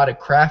doing a lot of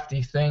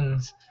crafty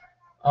things.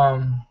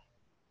 Um,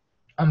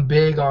 I'm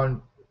big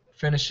on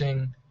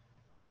finishing,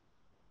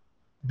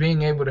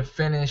 being able to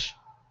finish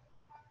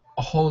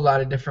a whole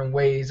lot of different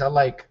ways. I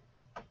like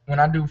when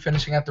I do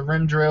finishing at the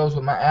rim drills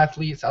with my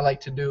athletes, I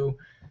like to do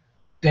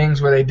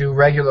things where they do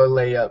regular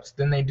layups,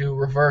 then they do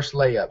reverse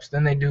layups,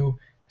 then they do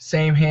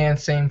same hand,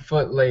 same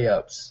foot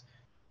layups.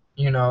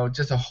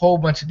 Just a whole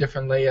bunch of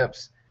different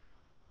layups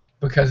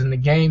because in the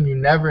game you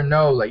never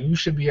know. Like you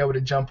should be able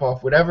to jump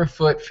off whatever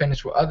foot,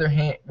 finish with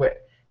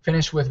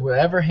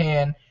whatever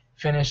hand,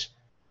 finish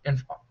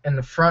in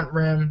the front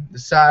rim, the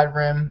side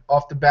rim,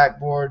 off the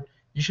backboard.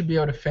 You should be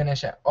able to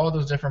finish at all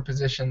those different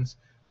positions,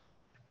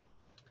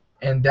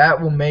 and that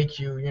will make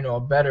you, a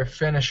better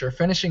finisher.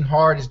 Finishing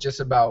hard is just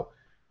about,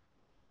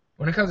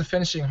 when it comes to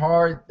finishing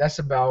hard, that's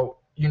about,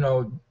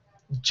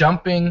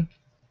 jumping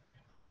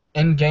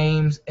in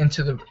games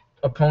into the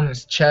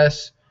opponent's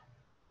chest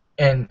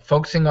and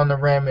focusing on the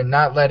rim and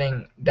not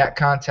letting that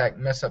contact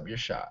mess up your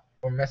shot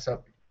or mess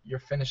up your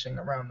finishing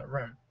around the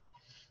rim.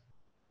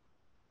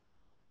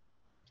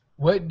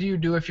 What do you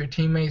do if your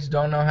teammates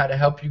don't know how to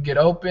help you get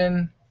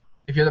open?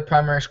 If you're the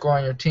primary scorer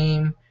on your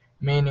team,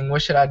 meaning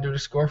what should I do to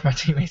score if my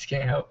teammates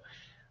can't help?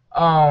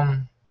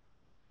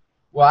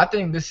 Well, I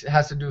think this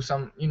has to do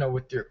some,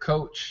 with your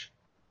coach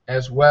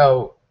as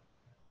well.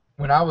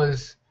 When I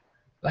was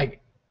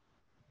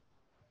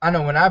I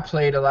know when I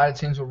played, a lot of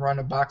teams would run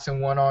a box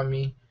and one on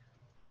me.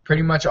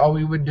 Pretty much all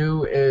we would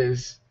do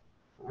is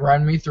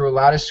run me through a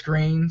lot of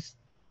screens.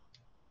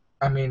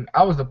 I mean,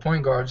 I was the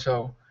point guard,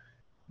 so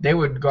they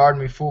would guard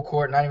me full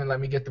court, not even let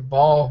me get the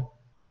ball.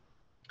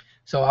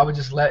 So I would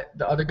just let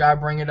the other guy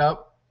bring it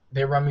up.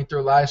 They run me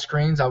through a lot of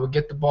screens. I would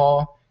get the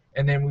ball,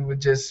 and then we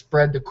would just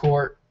spread the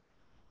court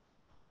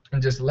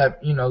and just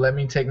let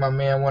me take my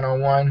man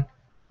one-on-one.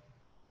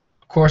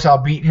 Of course,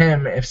 I'll beat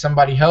him. If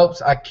somebody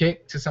helps, I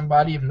kick to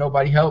somebody. If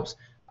nobody helps,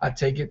 I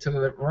take it to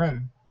the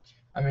rim.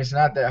 I mean, it's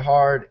not that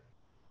hard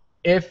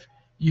if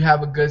you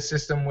have a good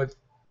system with,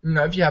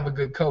 if you have a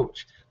good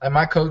coach. Like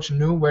my coach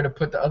knew where to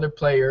put the other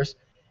players,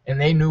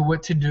 and they knew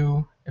what to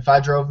do. If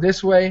I drove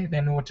this way, they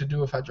knew what to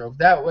do. If I drove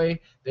that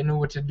way, they knew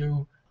what to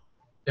do.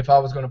 If I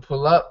was going to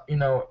pull up,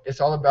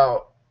 it's all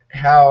about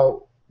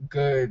how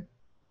good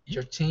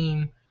your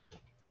team,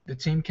 the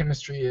team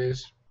chemistry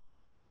is.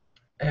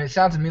 And it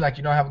sounds to me like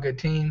you don't have a good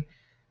team.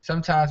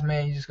 Sometimes,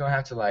 man, you're just going to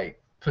have to,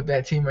 put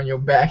that team on your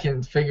back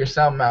and figure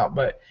something out.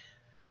 But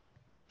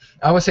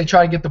I would say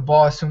try to get the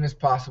ball as soon as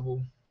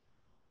possible.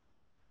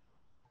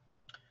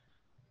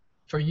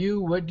 For you,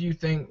 what do you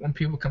think when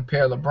people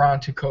compare LeBron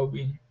to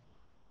Kobe?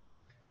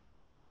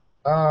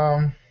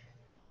 I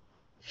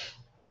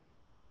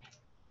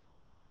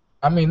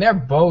mean, they're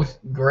both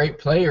great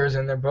players,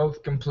 and they're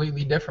both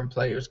completely different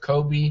players.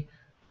 Kobe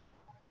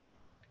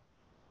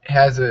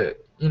has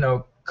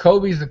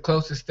Kobe's the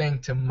closest thing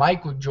to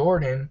Michael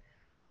Jordan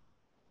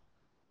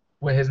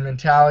with his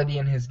mentality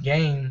and his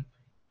game,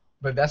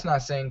 but that's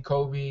not saying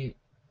Kobe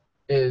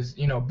is,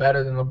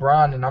 better than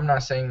LeBron, and I'm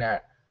not saying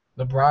that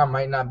LeBron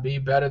might not be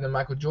better than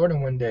Michael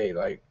Jordan one day.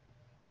 Like,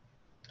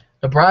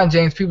 LeBron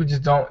James, people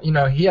just don't,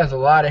 he has a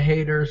lot of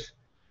haters,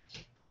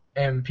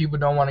 and people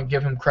don't want to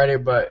give him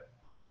credit, but,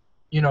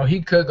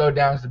 he could go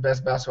down as the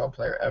best basketball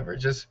player ever.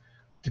 Just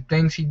the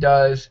things he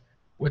does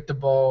with the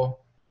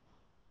ball,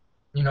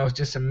 it's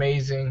just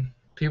amazing.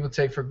 People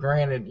take for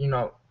granted,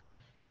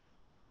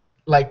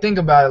 think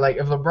about it.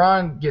 If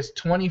LeBron gets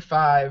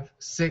 25,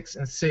 6,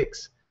 and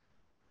 6,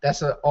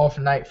 that's an off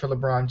night for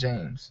LeBron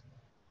James.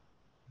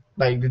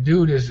 The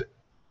dude is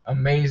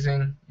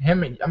amazing.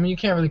 You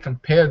can't really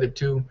compare the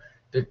two.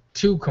 They're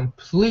two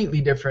completely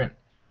different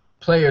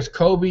players.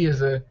 Kobe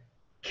is a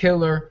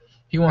killer.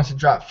 He wants to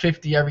drop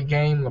 50 every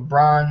game.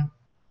 LeBron,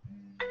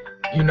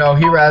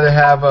 he'd rather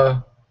have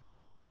a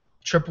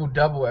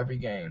triple-double every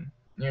game.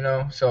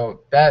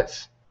 So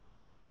that's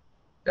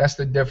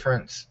the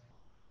difference.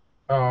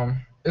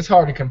 It's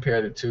hard to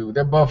compare the two.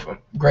 They're both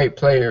great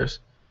players,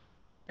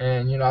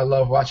 and I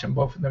love watching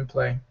both of them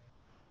play.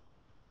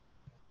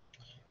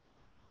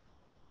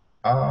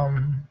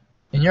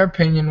 In your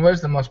opinion, what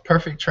is the most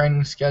perfect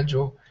training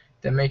schedule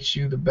that makes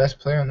you the best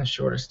player in the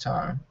shortest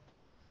time?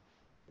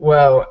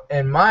 Well,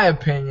 in my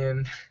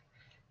opinion,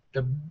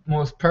 the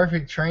most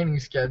perfect training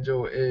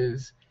schedule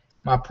is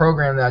my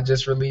program that I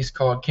just released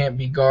called Can't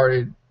Be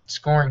Guarded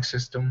Scoring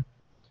System.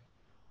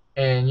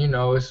 And,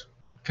 it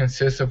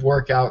consists of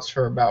workouts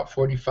for about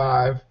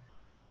 45,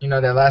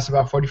 that lasts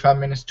about 45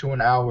 minutes to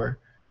an hour.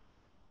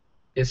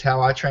 It's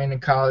how I trained in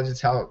college.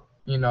 It's how,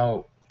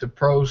 the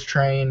pros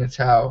train. It's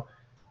how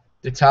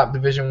the top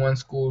Division I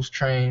schools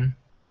train.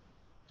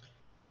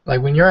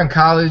 Like when you're in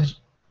college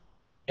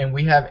and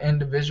we have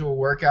individual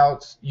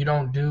workouts, you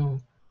don't do,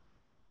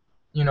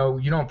 you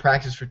don't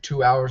practice for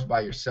 2 hours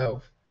by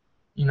yourself.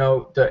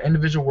 The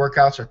individual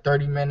workouts are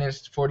 30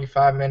 minutes,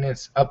 45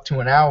 minutes, up to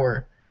an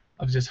hour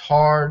of just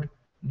hard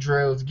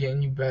drills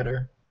getting you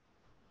better.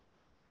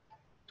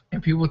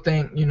 And people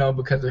think,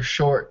 because they're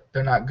short,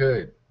 they're not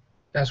good.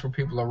 That's where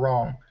people are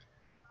wrong.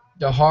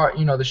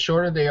 The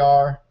shorter they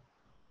are,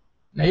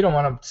 now you don't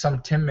want some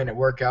 10-minute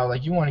workout.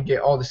 Like you want to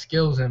get all the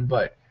skills in,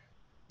 but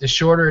the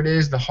shorter it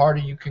is, the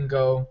harder you can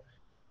go.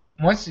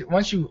 Once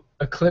you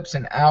eclipse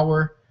an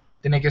hour,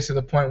 then it gets to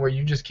the point where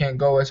you just can't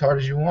go as hard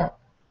as you want.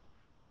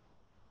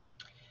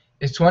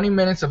 Is 20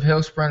 minutes of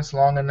hill sprints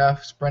long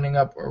enough, sprinting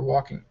up,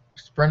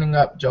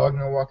 jogging,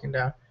 or walking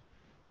down?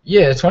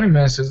 Yeah, 20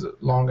 minutes is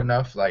long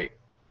enough. Like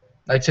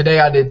today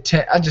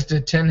I just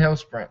did 10 hill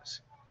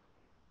sprints.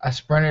 I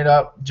sprinted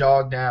up,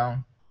 jogged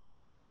down.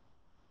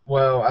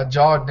 Well, I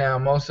jogged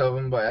down most of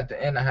them, but at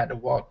the end I had to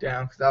walk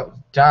down because I was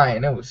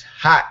dying. It was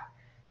hot,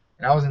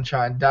 and I wasn't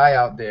trying to die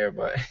out there.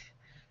 But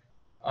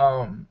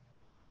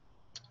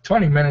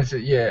 20 minutes,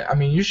 yeah. I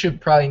mean, you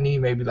should probably need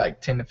maybe like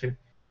 10,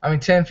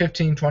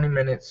 15, 20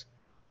 minutes.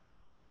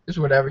 Just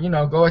whatever.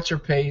 Go at your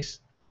pace.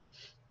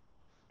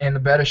 And the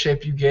better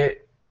shape you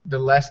get, the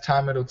less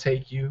time it'll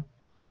take you.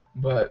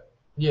 But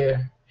yeah,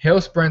 hill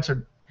sprints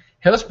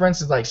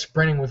is like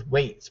sprinting with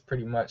weights,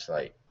 pretty much.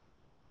 Like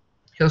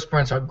hill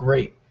sprints are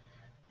great.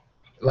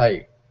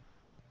 Like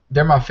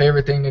they're my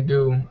favorite thing to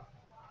do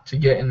to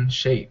get in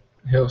shape.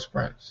 Hill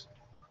sprints.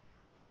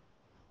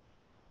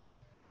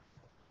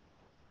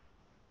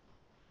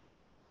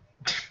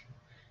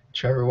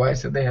 Trevor White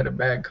said they had a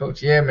bad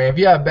coach. Yeah, man. If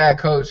you have a bad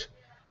coach,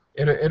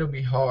 it'll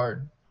be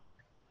hard.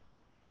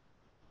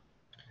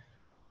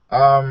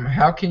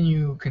 How can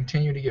you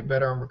continue to get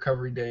better on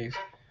recovery days?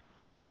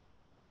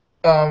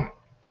 On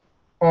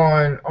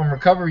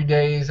recovery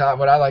days,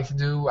 what I like to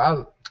do,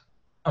 I'm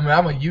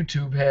a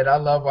YouTube head. I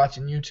love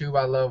watching YouTube.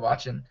 I love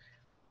watching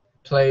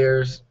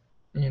players,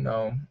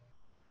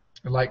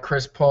 like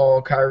Chris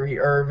Paul, Kyrie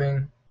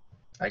Irving.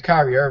 Like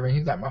Kyrie Irving,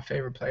 he's like my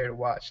favorite player to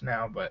watch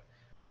now. But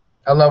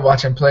I love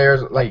watching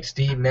players like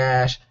Steve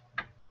Nash,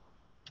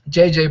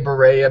 JJ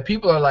Barea.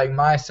 People are like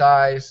my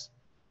size.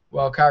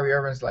 Well, Kyrie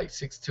Irving's like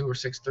 6'2" or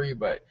 6'3",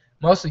 but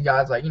mostly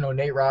guys like,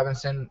 Nate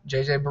Robinson,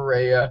 JJ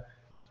Barea,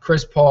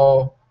 Chris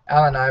Paul,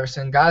 Allen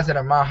Iverson, guys that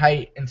are my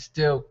height and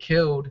still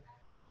killed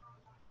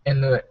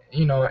in the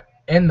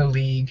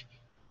league,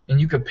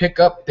 and you could pick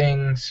up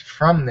things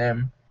from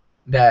them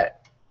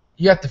that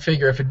you have to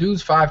figure. If a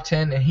dude's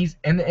 5'10" and he's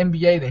in the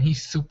NBA, then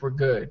he's super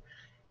good.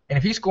 And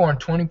if he's scoring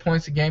 20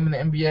 points a game in the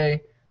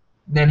NBA,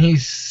 then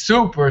he's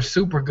super,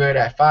 super good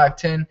at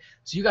 5'10".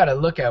 So you got to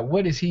look at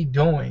what is he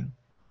doing.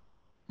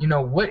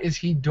 What is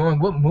he doing?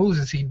 What moves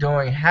is he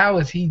doing? How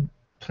is he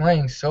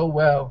playing so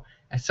well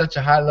at such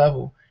a high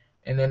level?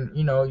 And then,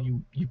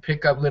 you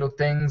pick up little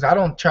things. I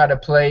don't try to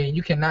play.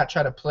 You cannot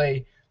try to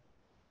play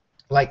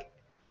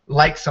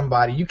like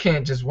somebody. You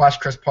can't just watch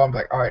Chris Paul and be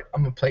like, all right,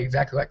 I'm going to play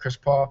exactly like Chris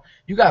Paul.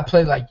 You got to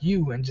play like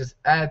you and just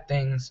add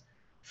things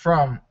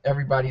from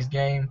everybody's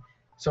game.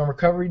 So on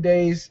recovery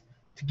days,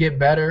 to get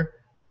better,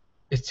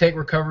 is take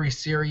recovery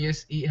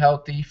serious, eat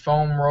healthy,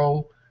 foam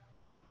roll.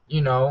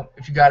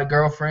 If you got a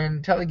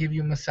girlfriend, tell her to give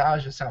you a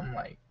massage or something.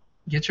 Like,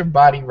 get your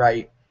body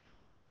right.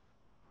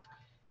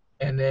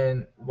 And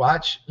then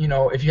watch,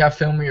 if you have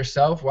film of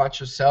yourself, watch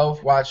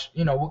yourself. Watch,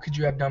 what could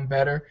you have done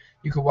better?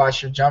 You could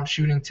watch your jump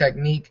shooting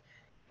technique.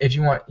 If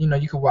you want,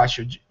 you could watch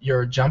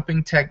your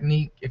jumping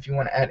technique. If you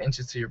want to add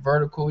inches to your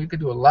vertical, you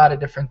could do a lot of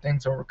different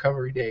things on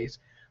recovery days.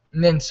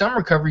 And then some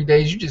recovery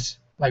days, you just,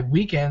 like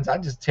weekends, I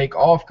just take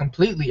off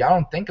completely. I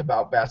don't think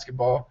about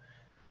basketball.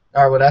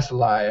 All right, well, that's a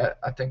lie.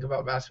 I think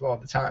about basketball all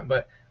the time.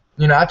 But,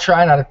 I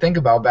try not to think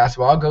about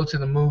basketball. I'll go to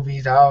the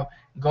movies. I'll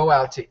go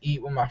out to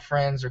eat with my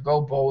friends or go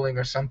bowling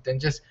or something.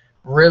 Just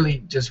really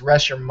just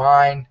rest your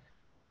mind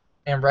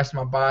and rest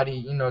my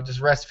body, just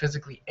rest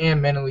physically and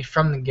mentally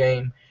from the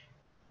game,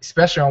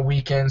 especially on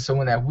weekends. So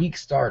when that week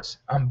starts,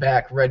 I'm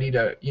back ready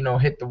to,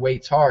 hit the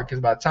weights hard.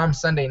 Because by the time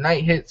Sunday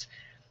night hits,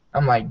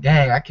 I'm like,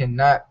 dang, I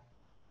cannot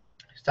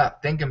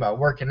stop thinking about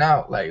working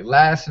out. Like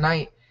last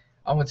night,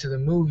 I went to the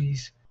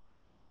movies,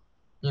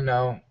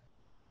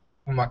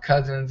 with my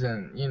cousins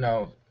and,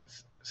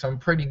 some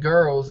pretty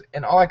girls.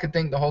 And all I could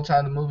think the whole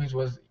time the movies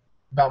was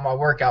about my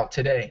workout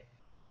today.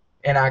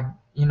 And I,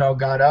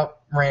 got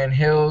up, ran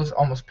hills,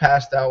 almost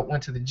passed out,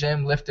 went to the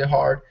gym, lifted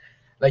hard.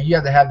 Like you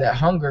have to have that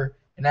hunger.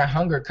 And that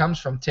hunger comes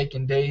from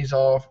taking days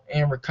off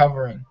and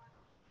recovering.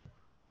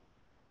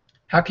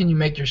 How can you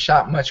make your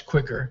shot much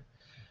quicker?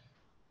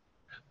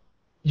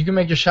 You can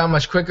make your shot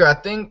much quicker. I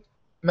think,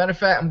 matter of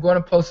fact, I'm going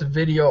to post a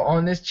video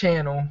on this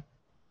channel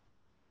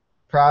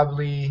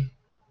probably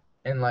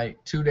in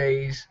like 2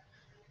 days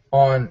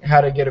on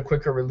how to get a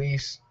quicker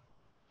release.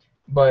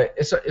 But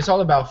it's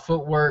all about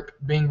footwork,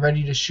 being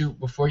ready to shoot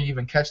before you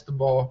even catch the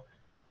ball,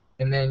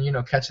 and then,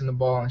 catching the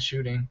ball and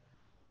shooting.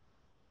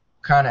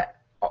 Kind of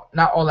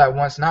not all at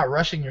once, not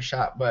rushing your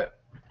shot, but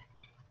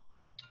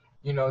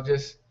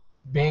just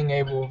being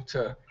able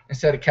to,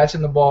 instead of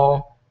catching the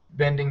ball,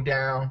 bending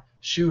down,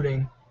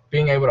 shooting,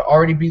 being able to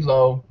already be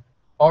low,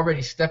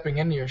 already stepping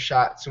into your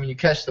shot. So when you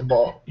catch the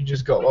ball, you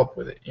just go up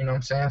with it. You know what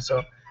I'm saying?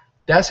 So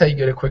that's how you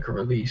get a quicker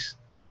release.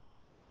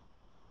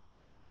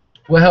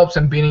 What helps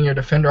in beating your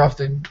defender off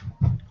the?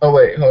 Oh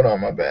wait, hold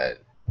on, my bad.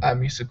 I'm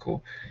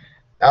musical.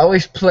 I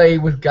always play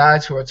with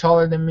guys who are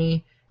taller than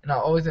me, and I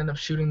always end up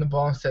shooting the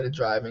ball instead of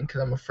driving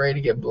because I'm afraid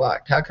to get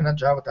blocked. How can I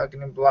drive without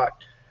getting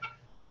blocked?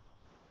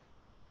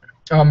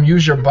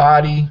 Use your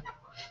body.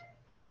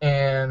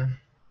 And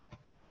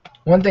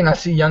one thing I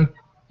see young,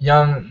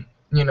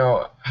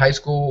 high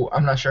school.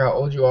 I'm not sure how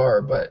old you are,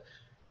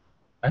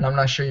 and I'm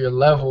not sure your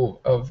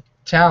level of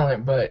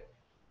talent, but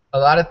a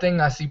lot of things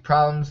I see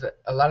problems.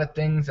 A lot of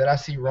things that I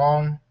see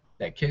wrong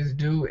that kids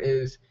do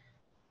is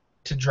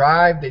to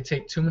drive. They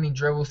take too many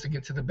dribbles to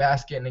get to the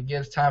basket, and it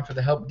gives time for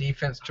the help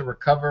defense to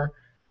recover.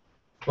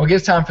 Well, it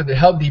gives time for the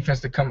help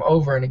defense to come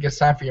over, and it gives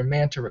time for your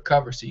man to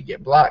recover, so you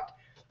get blocked.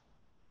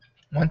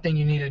 One thing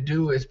you need to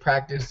do is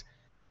practice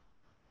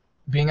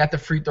being at the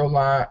free throw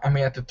line.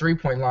 At the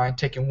 3-point line,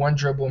 taking one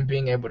dribble and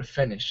being able to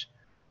finish.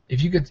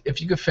 If you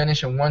could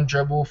finish in one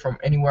dribble from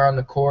anywhere on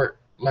the court,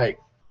 like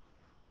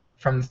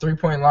from the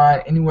 3-point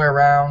line, anywhere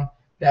around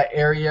that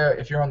area,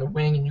 if you're on the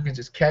wing and you can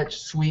just catch,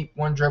 sweep,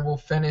 one dribble,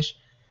 finish,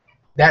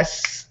 that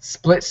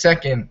split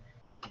second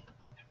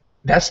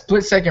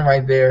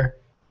right there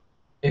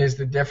is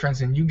the difference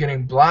in you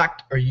getting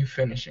blocked or you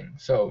finishing.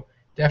 So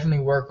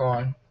definitely work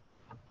on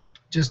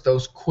just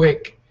those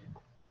quick,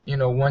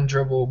 one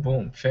dribble,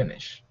 boom,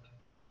 finish.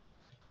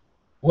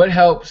 What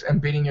helps in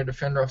beating your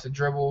defender off the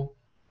dribble?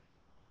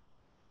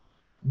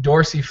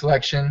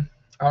 Dorsiflexion.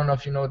 I don't know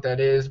if you know what that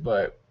is,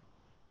 but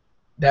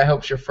that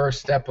helps your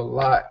first step a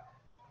lot.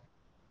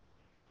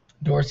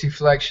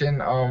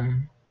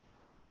 Dorsiflexion,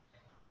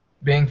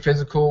 being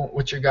physical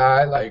with your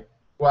guy. Like,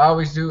 what I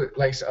always do,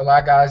 like a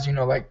lot of guys,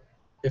 like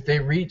if they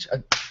reach,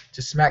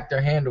 to smack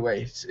their hand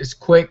away. It's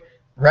quick.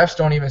 Refs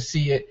don't even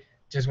see it.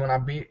 Just when I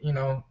beat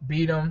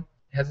them,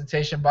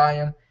 hesitation by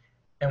them,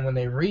 and when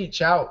they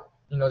reach out,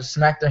 to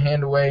smack their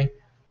hand away,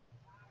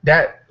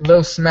 that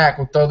little smack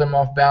will throw them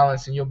off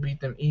balance, and you'll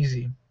beat them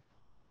easy.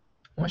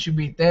 Once you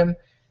beat them,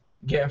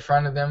 get in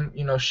front of them,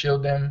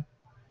 shield them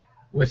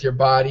with your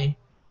body.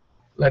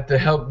 Let the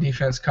help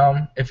defense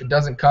come. If it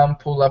doesn't come,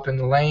 pull up in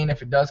the lane.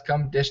 If it does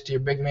come, dish to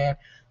your big man.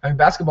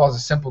 Basketball is a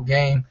simple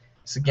game.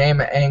 It's a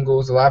game of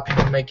angles. A lot of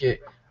people make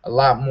it a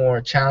lot more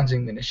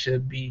challenging than it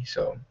should be.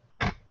 So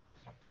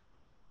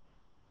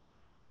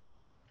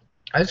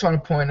I just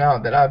want to point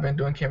out that I've been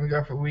doing camera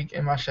guard for a week,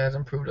 and my shot has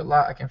improved a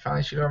lot. I can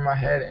finally shoot over my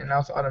head, and now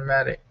it's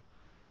automatic.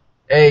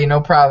 Hey, no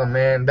problem,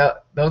 man.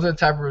 Those are the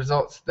type of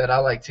results that I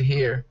like to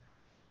hear.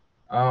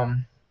 I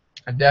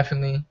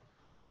definitely,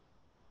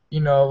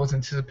 was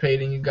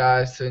anticipating you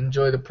guys to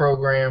enjoy the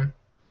program.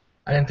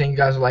 I didn't think you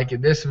guys would like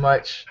it this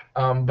much,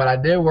 but I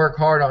did work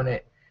hard on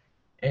it,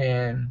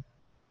 and,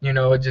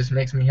 it just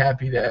makes me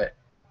happy that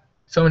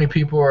so many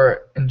people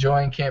are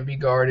enjoying Can't Be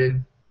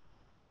Guarded.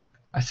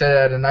 I set it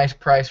at a nice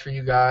price for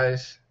you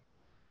guys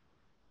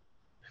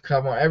because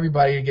I want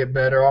everybody to get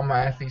better, all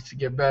my athletes to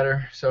get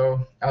better.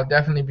 So I'll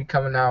definitely be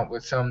coming out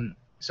with some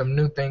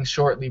new things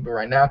shortly, but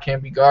right now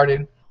Can't Be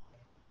Guarded.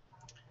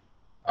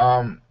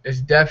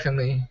 It's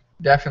definitely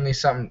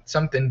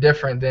something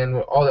different than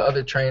what all the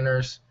other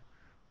trainers,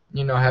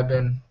 have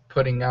been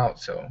putting out.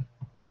 So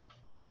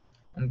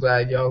I'm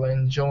glad y'all are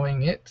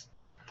enjoying it.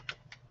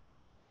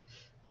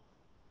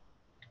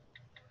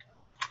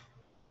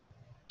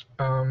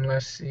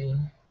 Let's see.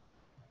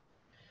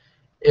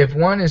 If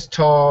one is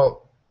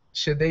tall,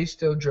 should they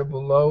still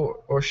dribble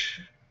low, or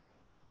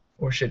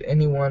should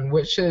anyone?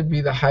 What should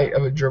be the height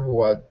of a dribble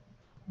while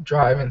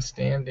driving,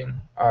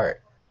 standing? All right.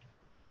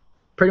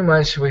 Pretty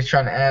much what he's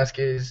trying to ask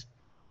is,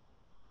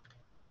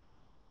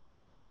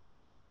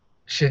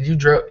 should you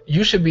dribble?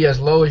 You should be as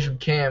low as you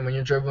can when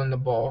you're dribbling the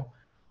ball.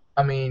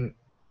 The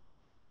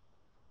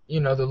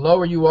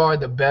lower you are,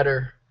 the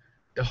better.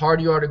 The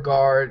harder you are to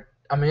guard.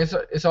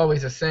 It's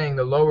always a saying,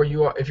 the lower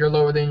you are, if you're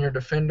lower than your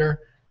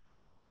defender,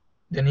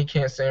 then he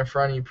can't stay in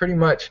front of you. Pretty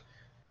much,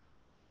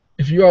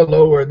 if you are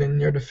lower than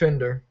your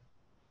defender,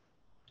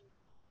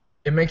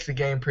 it makes the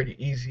game pretty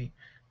easy.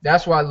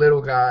 That's why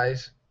little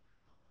guys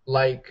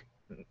like,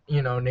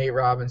 Nate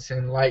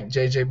Robinson, like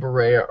J.J.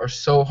 Barea are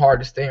so hard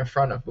to stay in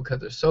front of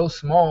because they're so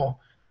small.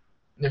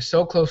 They're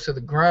so close to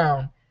the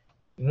ground.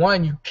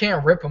 One, you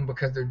can't rip them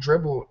because their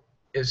dribble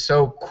is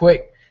so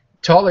quick.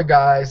 Taller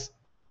guys,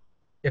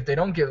 if they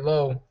don't get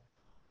low,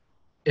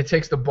 it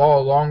takes the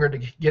ball longer to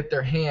get to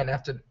their hand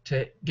after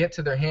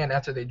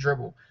they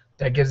dribble.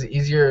 That gives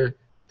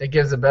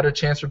a better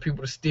chance for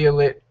people to steal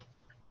it,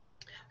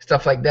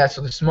 stuff like that.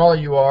 So the smaller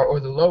you are or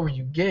the lower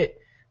you get,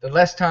 the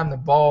less time the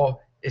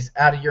ball is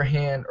out of your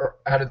hand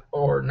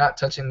or not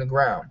touching the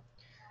ground.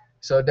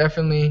 So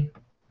definitely,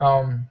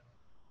 the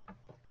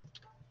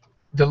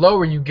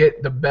lower you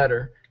get, the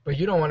better. But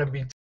you don't want to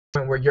be to the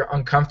point where you're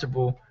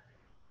uncomfortable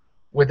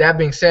with that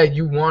being said,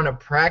 you want to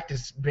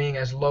practice being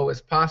as low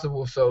as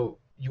possible so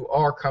you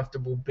are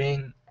comfortable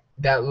being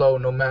that low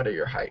no matter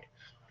your height.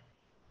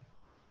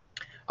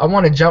 I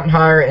want to jump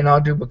higher and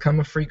I'll do Become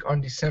a Freak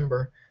on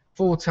December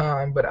full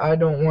time, but I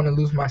don't want to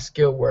lose my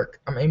skill work.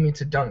 I'm aiming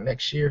to dunk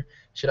next year.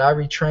 Should I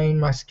retrain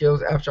my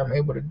skills after I'm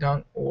able to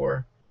dunk,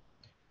 or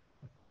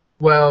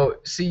well,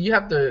 see, you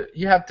have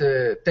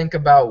to think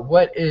about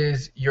what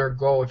is your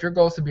goal. If your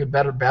goal is to be a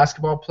better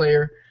basketball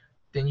player,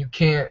 then you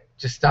can't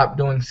just stop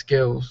doing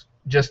skills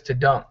just to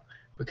dunk,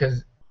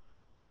 because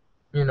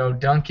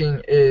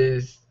dunking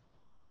is,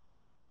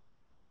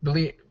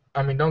 believe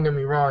I mean, don't get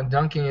me wrong,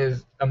 dunking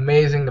is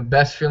amazing, the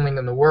best feeling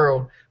in the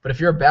world. But if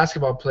you're a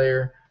basketball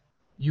player,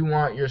 you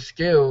want your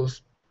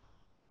skills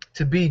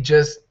to be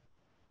just,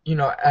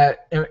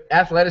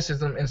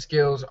 athleticism and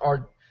skills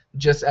are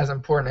just as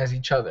important as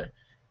each other.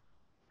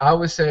 I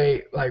would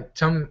say, like,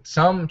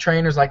 some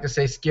trainers like to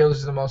say skills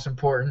is the most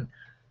important.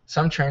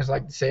 Some trainers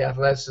like to say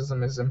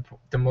athleticism is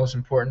the most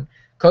important.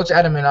 Coach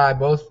Adam and I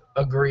both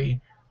agree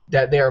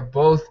that they are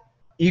both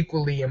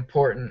equally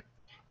important.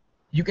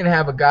 You can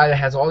have a guy that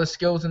has all the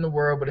skills in the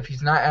world, but if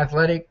he's not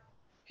athletic,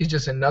 he's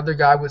just another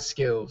guy with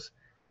skills.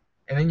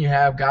 And then you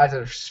have guys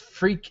that are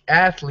freak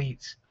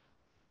athletes,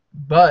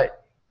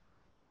 but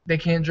they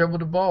can't dribble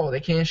the ball,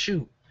 they can't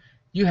shoot.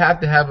 You have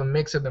to have a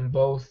mix of them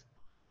both.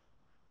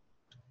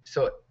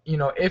 So,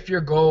 if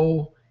your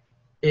goal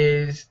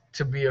is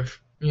to be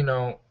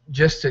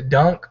just to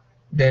dunk,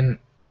 then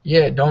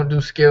yeah, don't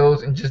do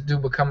skills and just do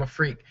Become a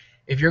Freak.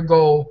 If your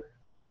goal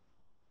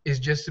is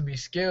just to be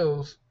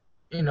skills,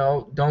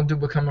 don't do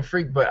Become a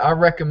Freak. But I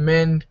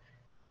recommend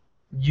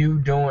you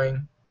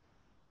doing,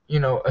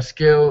 a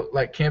skill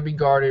like Can't Be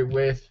Guarded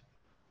with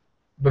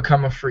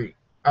Become a Freak.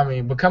 I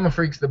mean, Become a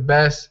Freak's the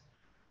best.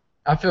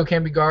 I feel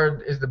Can't Be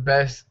Guarded is the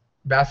best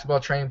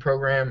basketball training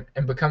program,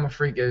 and Become a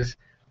Freak is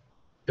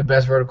the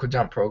best vertical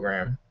jump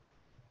program.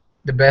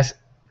 The best.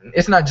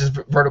 It's not just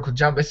vertical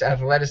jump, it's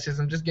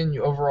athleticism, just getting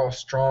you overall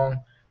strong.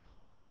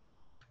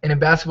 And in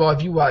basketball,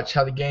 if you watch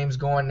how the game's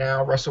going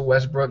now, Russell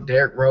Westbrook,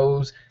 Derrick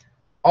Rose,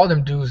 all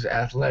them dudes are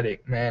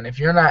athletic, man. If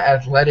you're not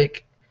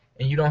athletic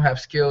and you don't have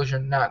skills, you're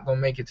not going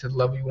to make it to the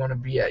level you want to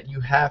be at. You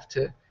have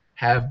to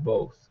have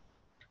both.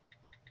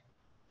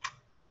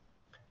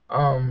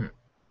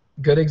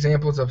 Good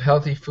examples of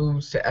healthy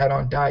foods to add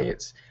on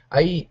diets.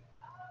 I eat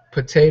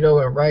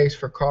potato and rice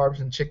for carbs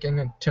and chicken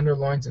and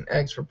tenderloins and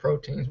eggs for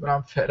proteins, but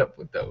I'm fed up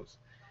with those.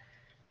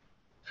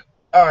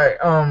 All right,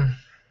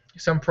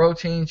 some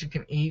proteins you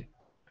can eat: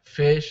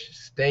 fish,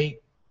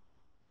 steak,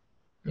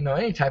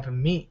 any type of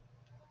meat.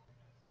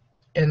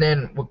 And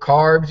then with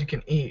carbs you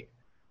can eat,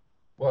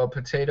 well,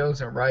 potatoes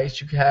and rice.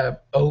 You can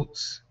have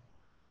oats.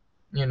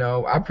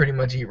 I pretty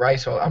much eat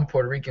rice I'm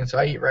Puerto Rican, so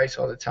I eat rice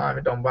all the time.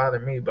 It don't bother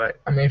me.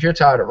 But I mean, if you're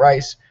tired of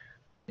rice,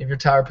 if you're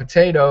tired of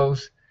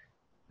potatoes,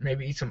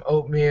 maybe eat some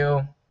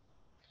oatmeal.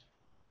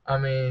 I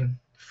mean,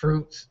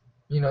 fruits,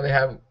 they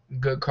have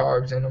good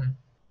carbs in them.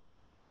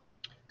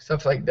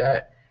 Stuff like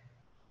that.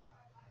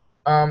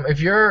 If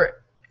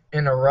you're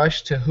in a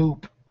rush to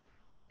hoop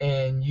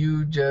and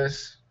you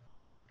just,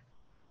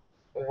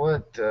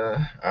 what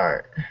the, all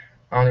right,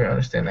 I don't even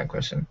understand that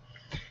question.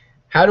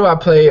 How do I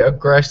play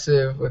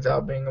aggressive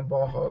without being a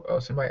ball hog? Oh,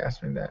 somebody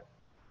asked me that.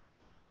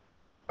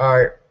 All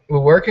right,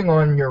 we're working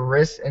on your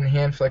wrist and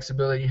hand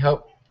flexibility.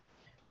 Help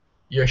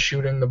you're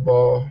shooting the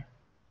ball.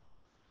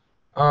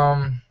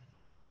 I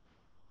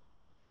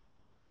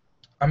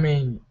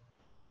mean,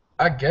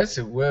 I guess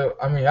it will.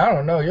 I mean, I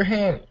don't know.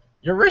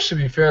 Your wrist should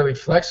be fairly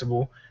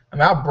flexible. I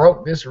mean, I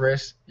broke this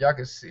wrist. Y'all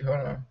can see. Hold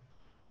on.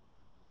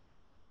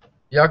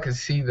 Y'all can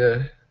see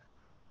the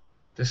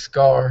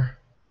scar.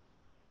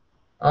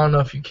 I don't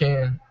know if you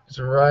can. It's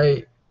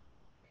right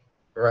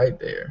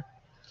there.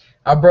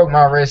 I broke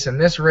my wrist, and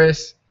this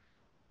wrist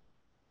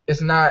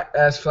is not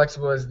as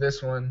flexible as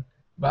this one,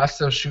 but I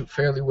still shoot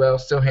fairly well,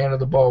 still handle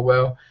the ball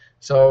well.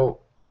 So,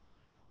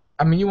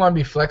 I mean, you want to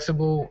be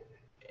flexible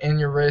in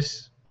your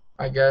wrist,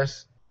 I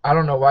guess. I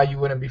don't know why you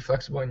wouldn't be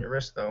flexible in your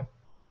wrist, though.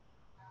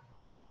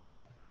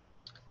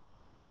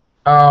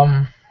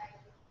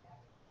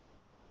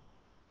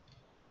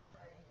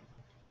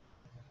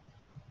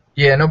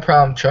 Yeah, no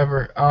problem,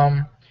 Trevor.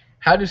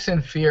 How to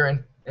send fear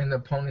in the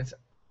opponent's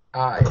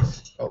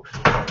eyes? Oh,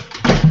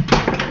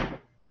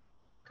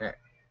 okay.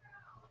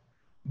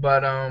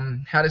 But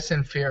how to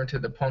send fear into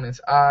the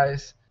opponent's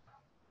eyes?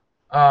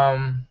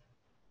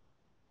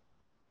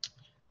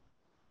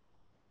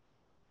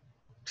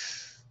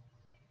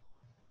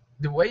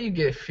 The way you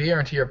get fear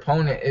into your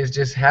opponent is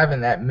just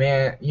having that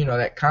man,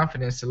 that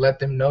confidence to let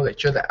them know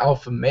that you're the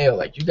alpha male.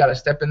 Like, you got to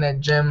step in that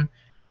gym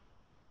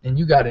and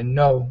you got to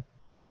know,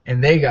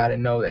 and they got to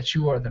know that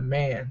you are the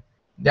man.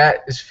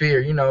 That is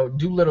fear.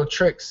 Do little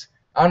tricks.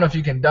 I don't know if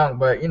you can dunk,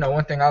 but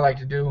one thing I like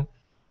to do,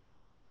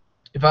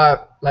 if I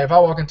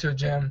walk into a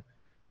gym,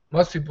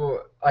 most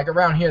people, like,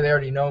 around here, they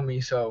already know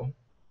me, so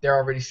they're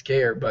already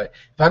scared. But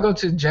if I go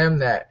to a gym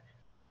that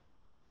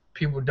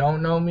people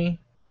don't know me,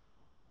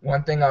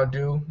 one thing I'll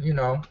do,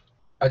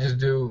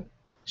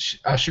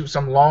 I shoot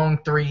some long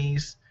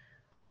threes,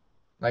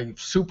 like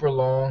super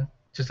long,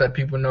 just let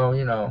people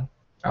know,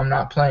 I'm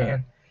not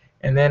playing.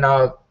 And then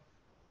I'll,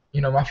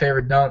 my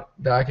favorite dunk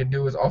that I could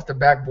do is off the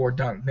backboard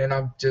dunk. Then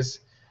I'll just,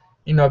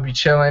 be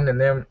chilling, and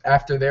then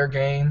after their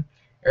game,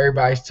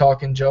 everybody's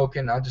talking,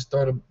 joking. I'll just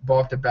throw the ball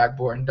off the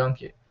backboard and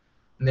dunk it.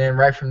 And then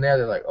right from there,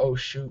 they're like, oh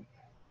shoot,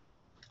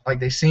 like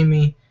they see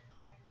me,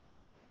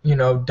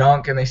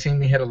 dunk, and they see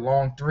me hit a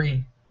long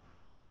three.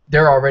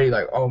 They're already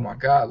like, oh my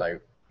god,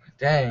 like,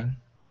 dang.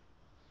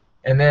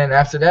 And then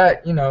after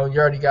that, you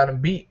already got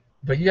them beat.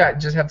 But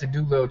just have to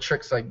do little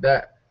tricks like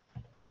that.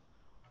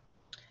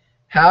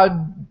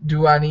 How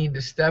do I need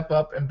to step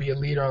up and be a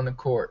leader on the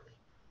court?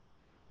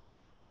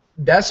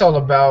 That's all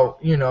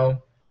about,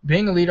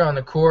 being a leader on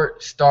the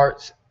court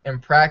starts in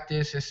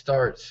practice. It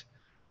starts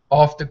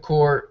off the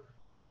court,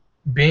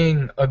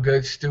 being a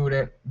good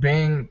student,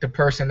 being the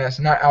person that's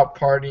not out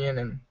partying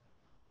and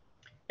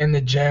in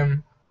the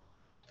gym,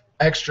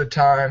 extra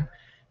time,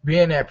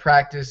 being at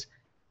practice,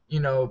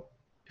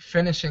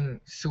 finishing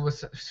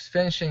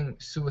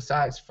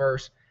suicides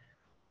first,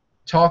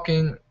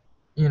 talking,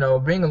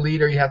 being a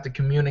leader. You have to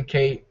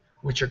communicate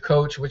with your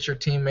coach, with your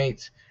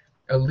teammates.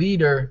 A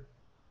leader,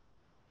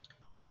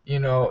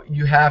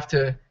 you have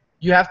to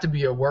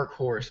be a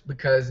workhorse,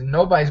 because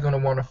nobody's going to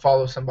want to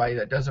follow somebody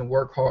that doesn't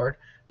work hard.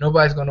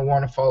 Nobody's going to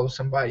want to follow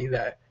somebody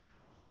that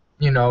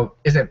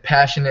isn't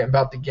passionate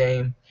about the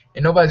game,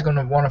 and nobody's going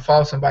to want to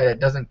follow somebody that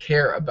doesn't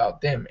care about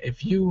them.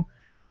 If you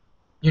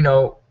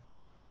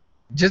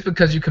just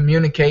because you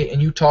communicate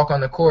and you talk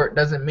on the court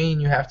doesn't mean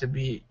you have to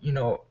be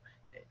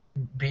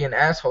be an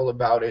asshole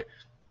about it.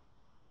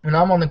 When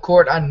I'm on the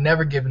court, I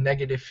never give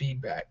negative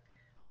feedback.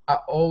 I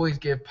always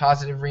give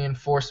positive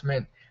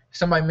reinforcement. If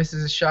somebody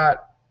misses a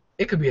shot,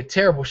 it could be a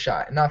terrible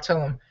shot, and I'll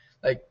tell them,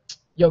 like,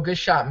 yo, good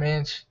shot,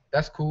 man.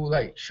 That's cool.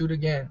 Like, shoot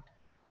again.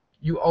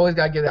 You always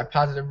got to give that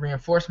positive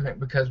reinforcement,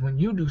 because when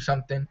you do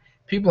something,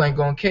 people ain't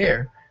going to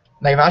care.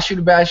 Like, if I shoot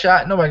a bad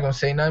shot, nobody's going to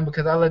say nothing,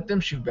 because I let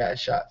them shoot bad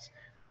shots.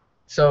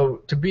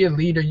 So to be a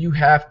leader, you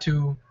have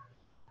to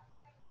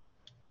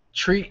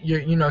treat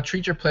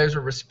your players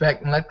with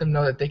respect and let them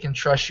know that they can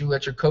trust you.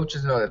 Let your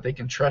coaches know that they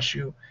can trust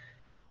you.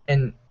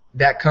 And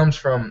that comes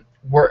from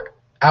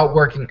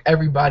outworking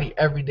everybody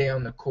every day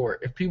on the court.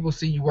 If people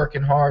see you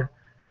working hard,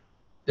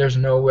 there's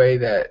no way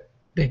that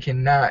they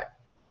cannot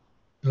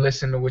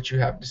listen to what you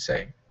have to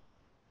say.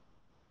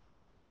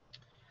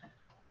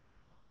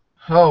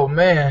 Oh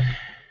man,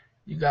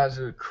 you guys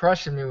are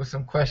crushing me with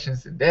some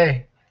questions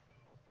today.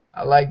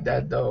 I like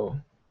that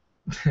though.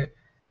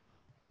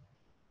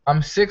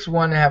 I'm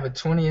 6'1" and have a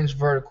 20-inch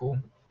vertical.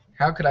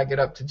 How could I get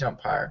up to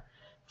jump higher?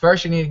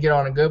 First, you need to get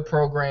on a good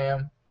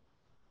program,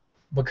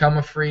 become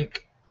a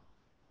freak.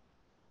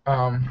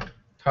 Hold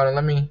on,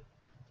 let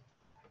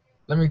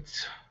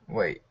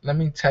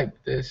me type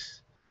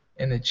this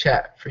in the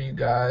chat for you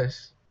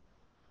guys.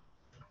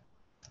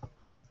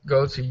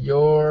 Go to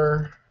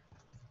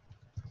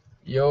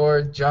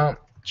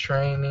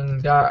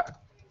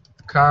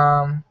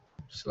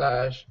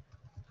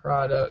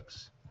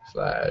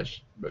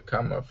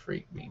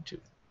yourjumptraining.com/products/become-a-freak-v2.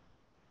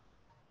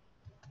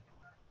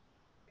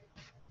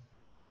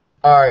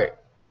 Alright,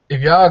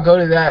 if y'all go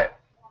to that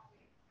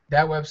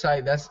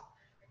website, that's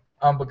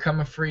Become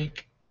a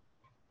Freak.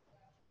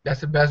 That's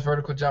the best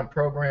vertical jump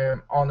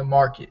program on the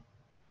market.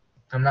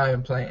 I'm not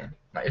even playing.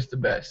 It's the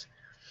best.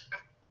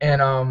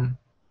 And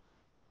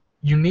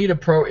you need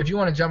if you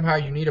want to jump higher,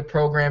 you need a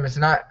program. It's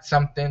not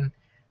something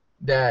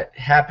that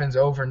happens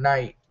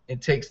overnight.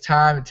 It takes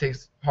time. It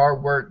takes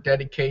hard work,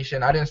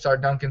 dedication. I didn't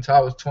start dunking until I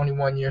was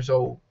 21 years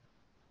old.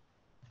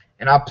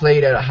 And I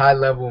played at a high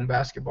level in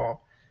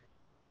basketball.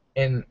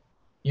 And,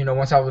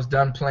 once I was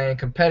done playing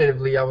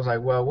competitively, I was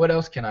like, well, what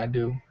else can I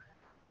do?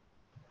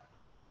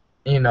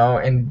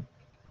 And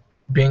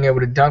being able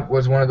to dunk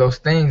was one of those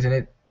things.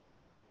 And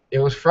it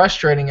was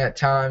frustrating at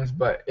times,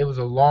 but it was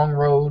a long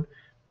road.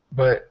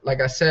 But like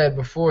I said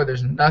before,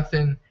 there's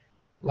nothing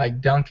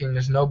like dunking.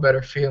 There's no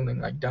better feeling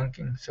like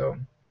dunking. So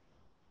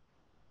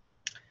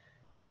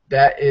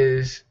that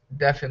is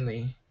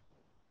definitely,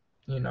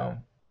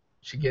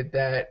 should get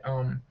that.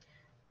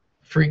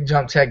 Freak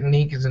jump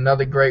technique is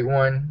another great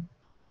one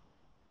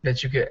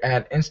that you could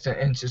add instant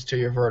inches to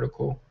your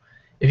vertical.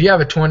 If you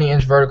have a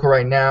 20-inch vertical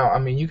right now, I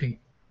mean,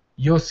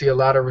 you'll see a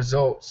lot of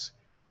results,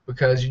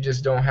 because you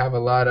just don't have a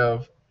lot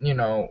of,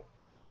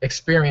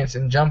 experience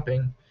in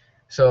jumping.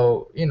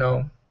 So,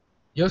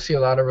 you'll see a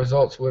lot of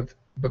results with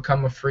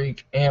Become a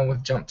Freak and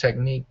with jump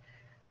technique.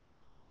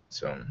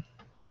 So,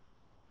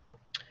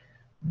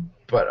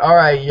 but all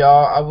right,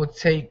 y'all, I will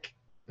take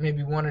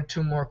maybe one or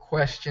two more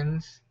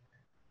questions.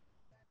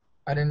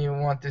 I didn't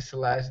even want this to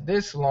last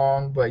this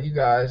long, but you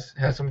guys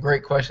had some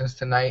great questions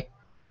tonight.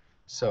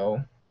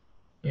 So,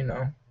 we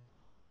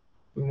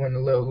went a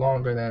little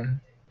longer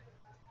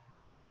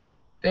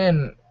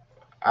than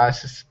I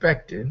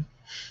suspected.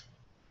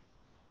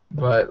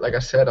 But like I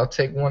said, I'll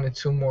take one or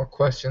two more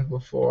questions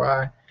before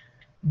I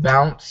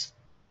bounce.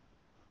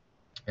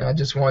 And I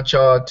just want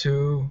y'all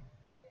to,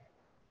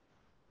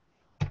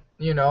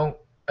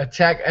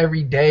 attack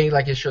every day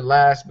like it's your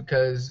last,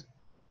 because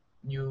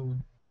you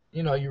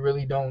you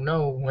really don't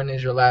know when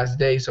is your last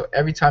day. So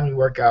every time you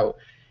work out,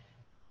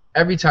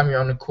 every time you're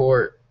on the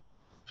court,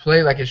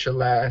 play like it's your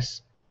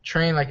last,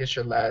 train like it's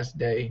your last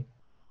day,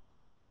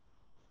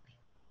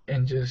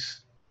 and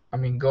just,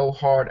 go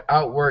hard,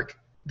 outwork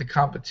the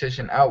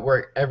competition,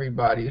 outwork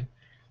everybody.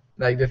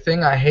 Like, the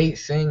thing I hate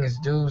seeing is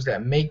dudes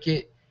that make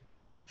it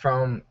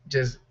from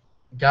just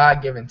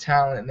God-given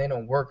talent and they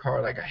don't work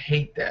hard. Like, I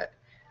hate that.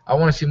 I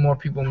want to see more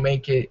people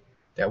make it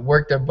that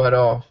work their butt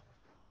off.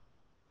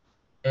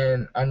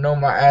 And I know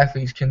my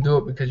athletes can do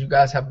it because you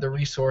guys have the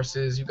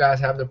resources, you guys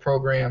have the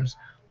programs.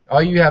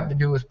 All you have to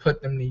do is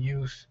put them to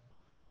use,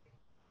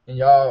 and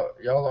y'all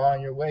are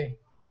on your way.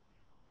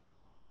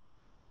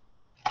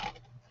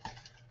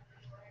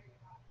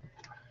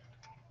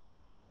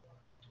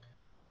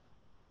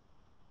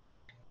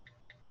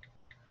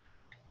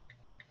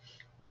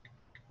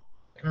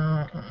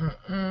 Uh,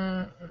 uh,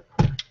 uh.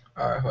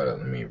 All right, hold on.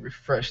 Let me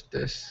refresh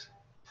this.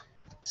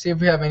 See if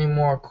we have any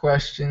more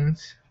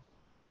questions.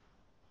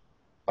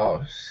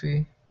 Oh,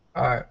 see.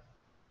 All right.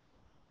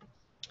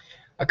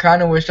 I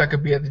kind of wish I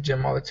could be at the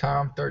gym all the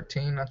time. I'm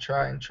 13. I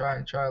try and try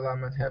and try. A lot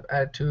of them have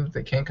attitudes.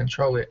 They can't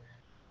control it.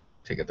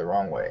 Take it the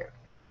wrong way.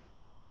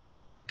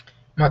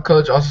 My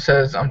coach also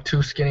says I'm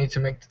too skinny to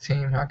make the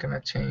team. How can I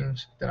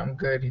change that? I'm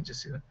good. He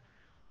just,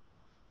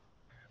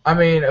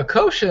 a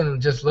coach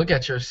shouldn't just look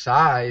at your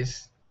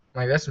size.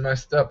 Like, that's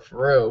messed up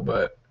for real.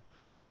 But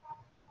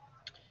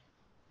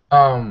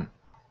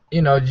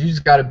you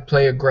just gotta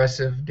play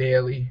aggressive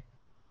daily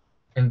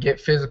and get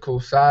physical.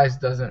 Size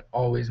doesn't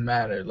always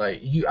matter.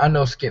 Like, I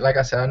know like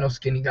I said, I know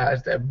skinny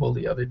guys that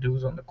bully other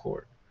dudes on the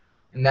court,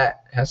 and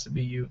that has to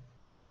be you.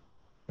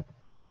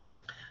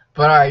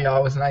 But all right, y'all,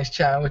 it was nice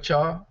chatting with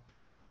y'all.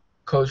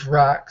 Coach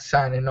Rock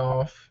signing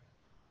off.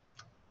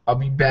 I'll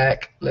be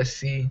back. Let's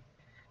see.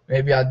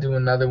 Maybe I'll do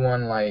another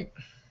one like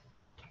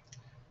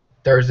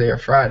Thursday or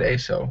Friday.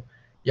 So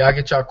y'all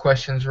get y'all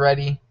questions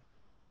ready,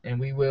 and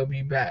we will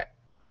be back.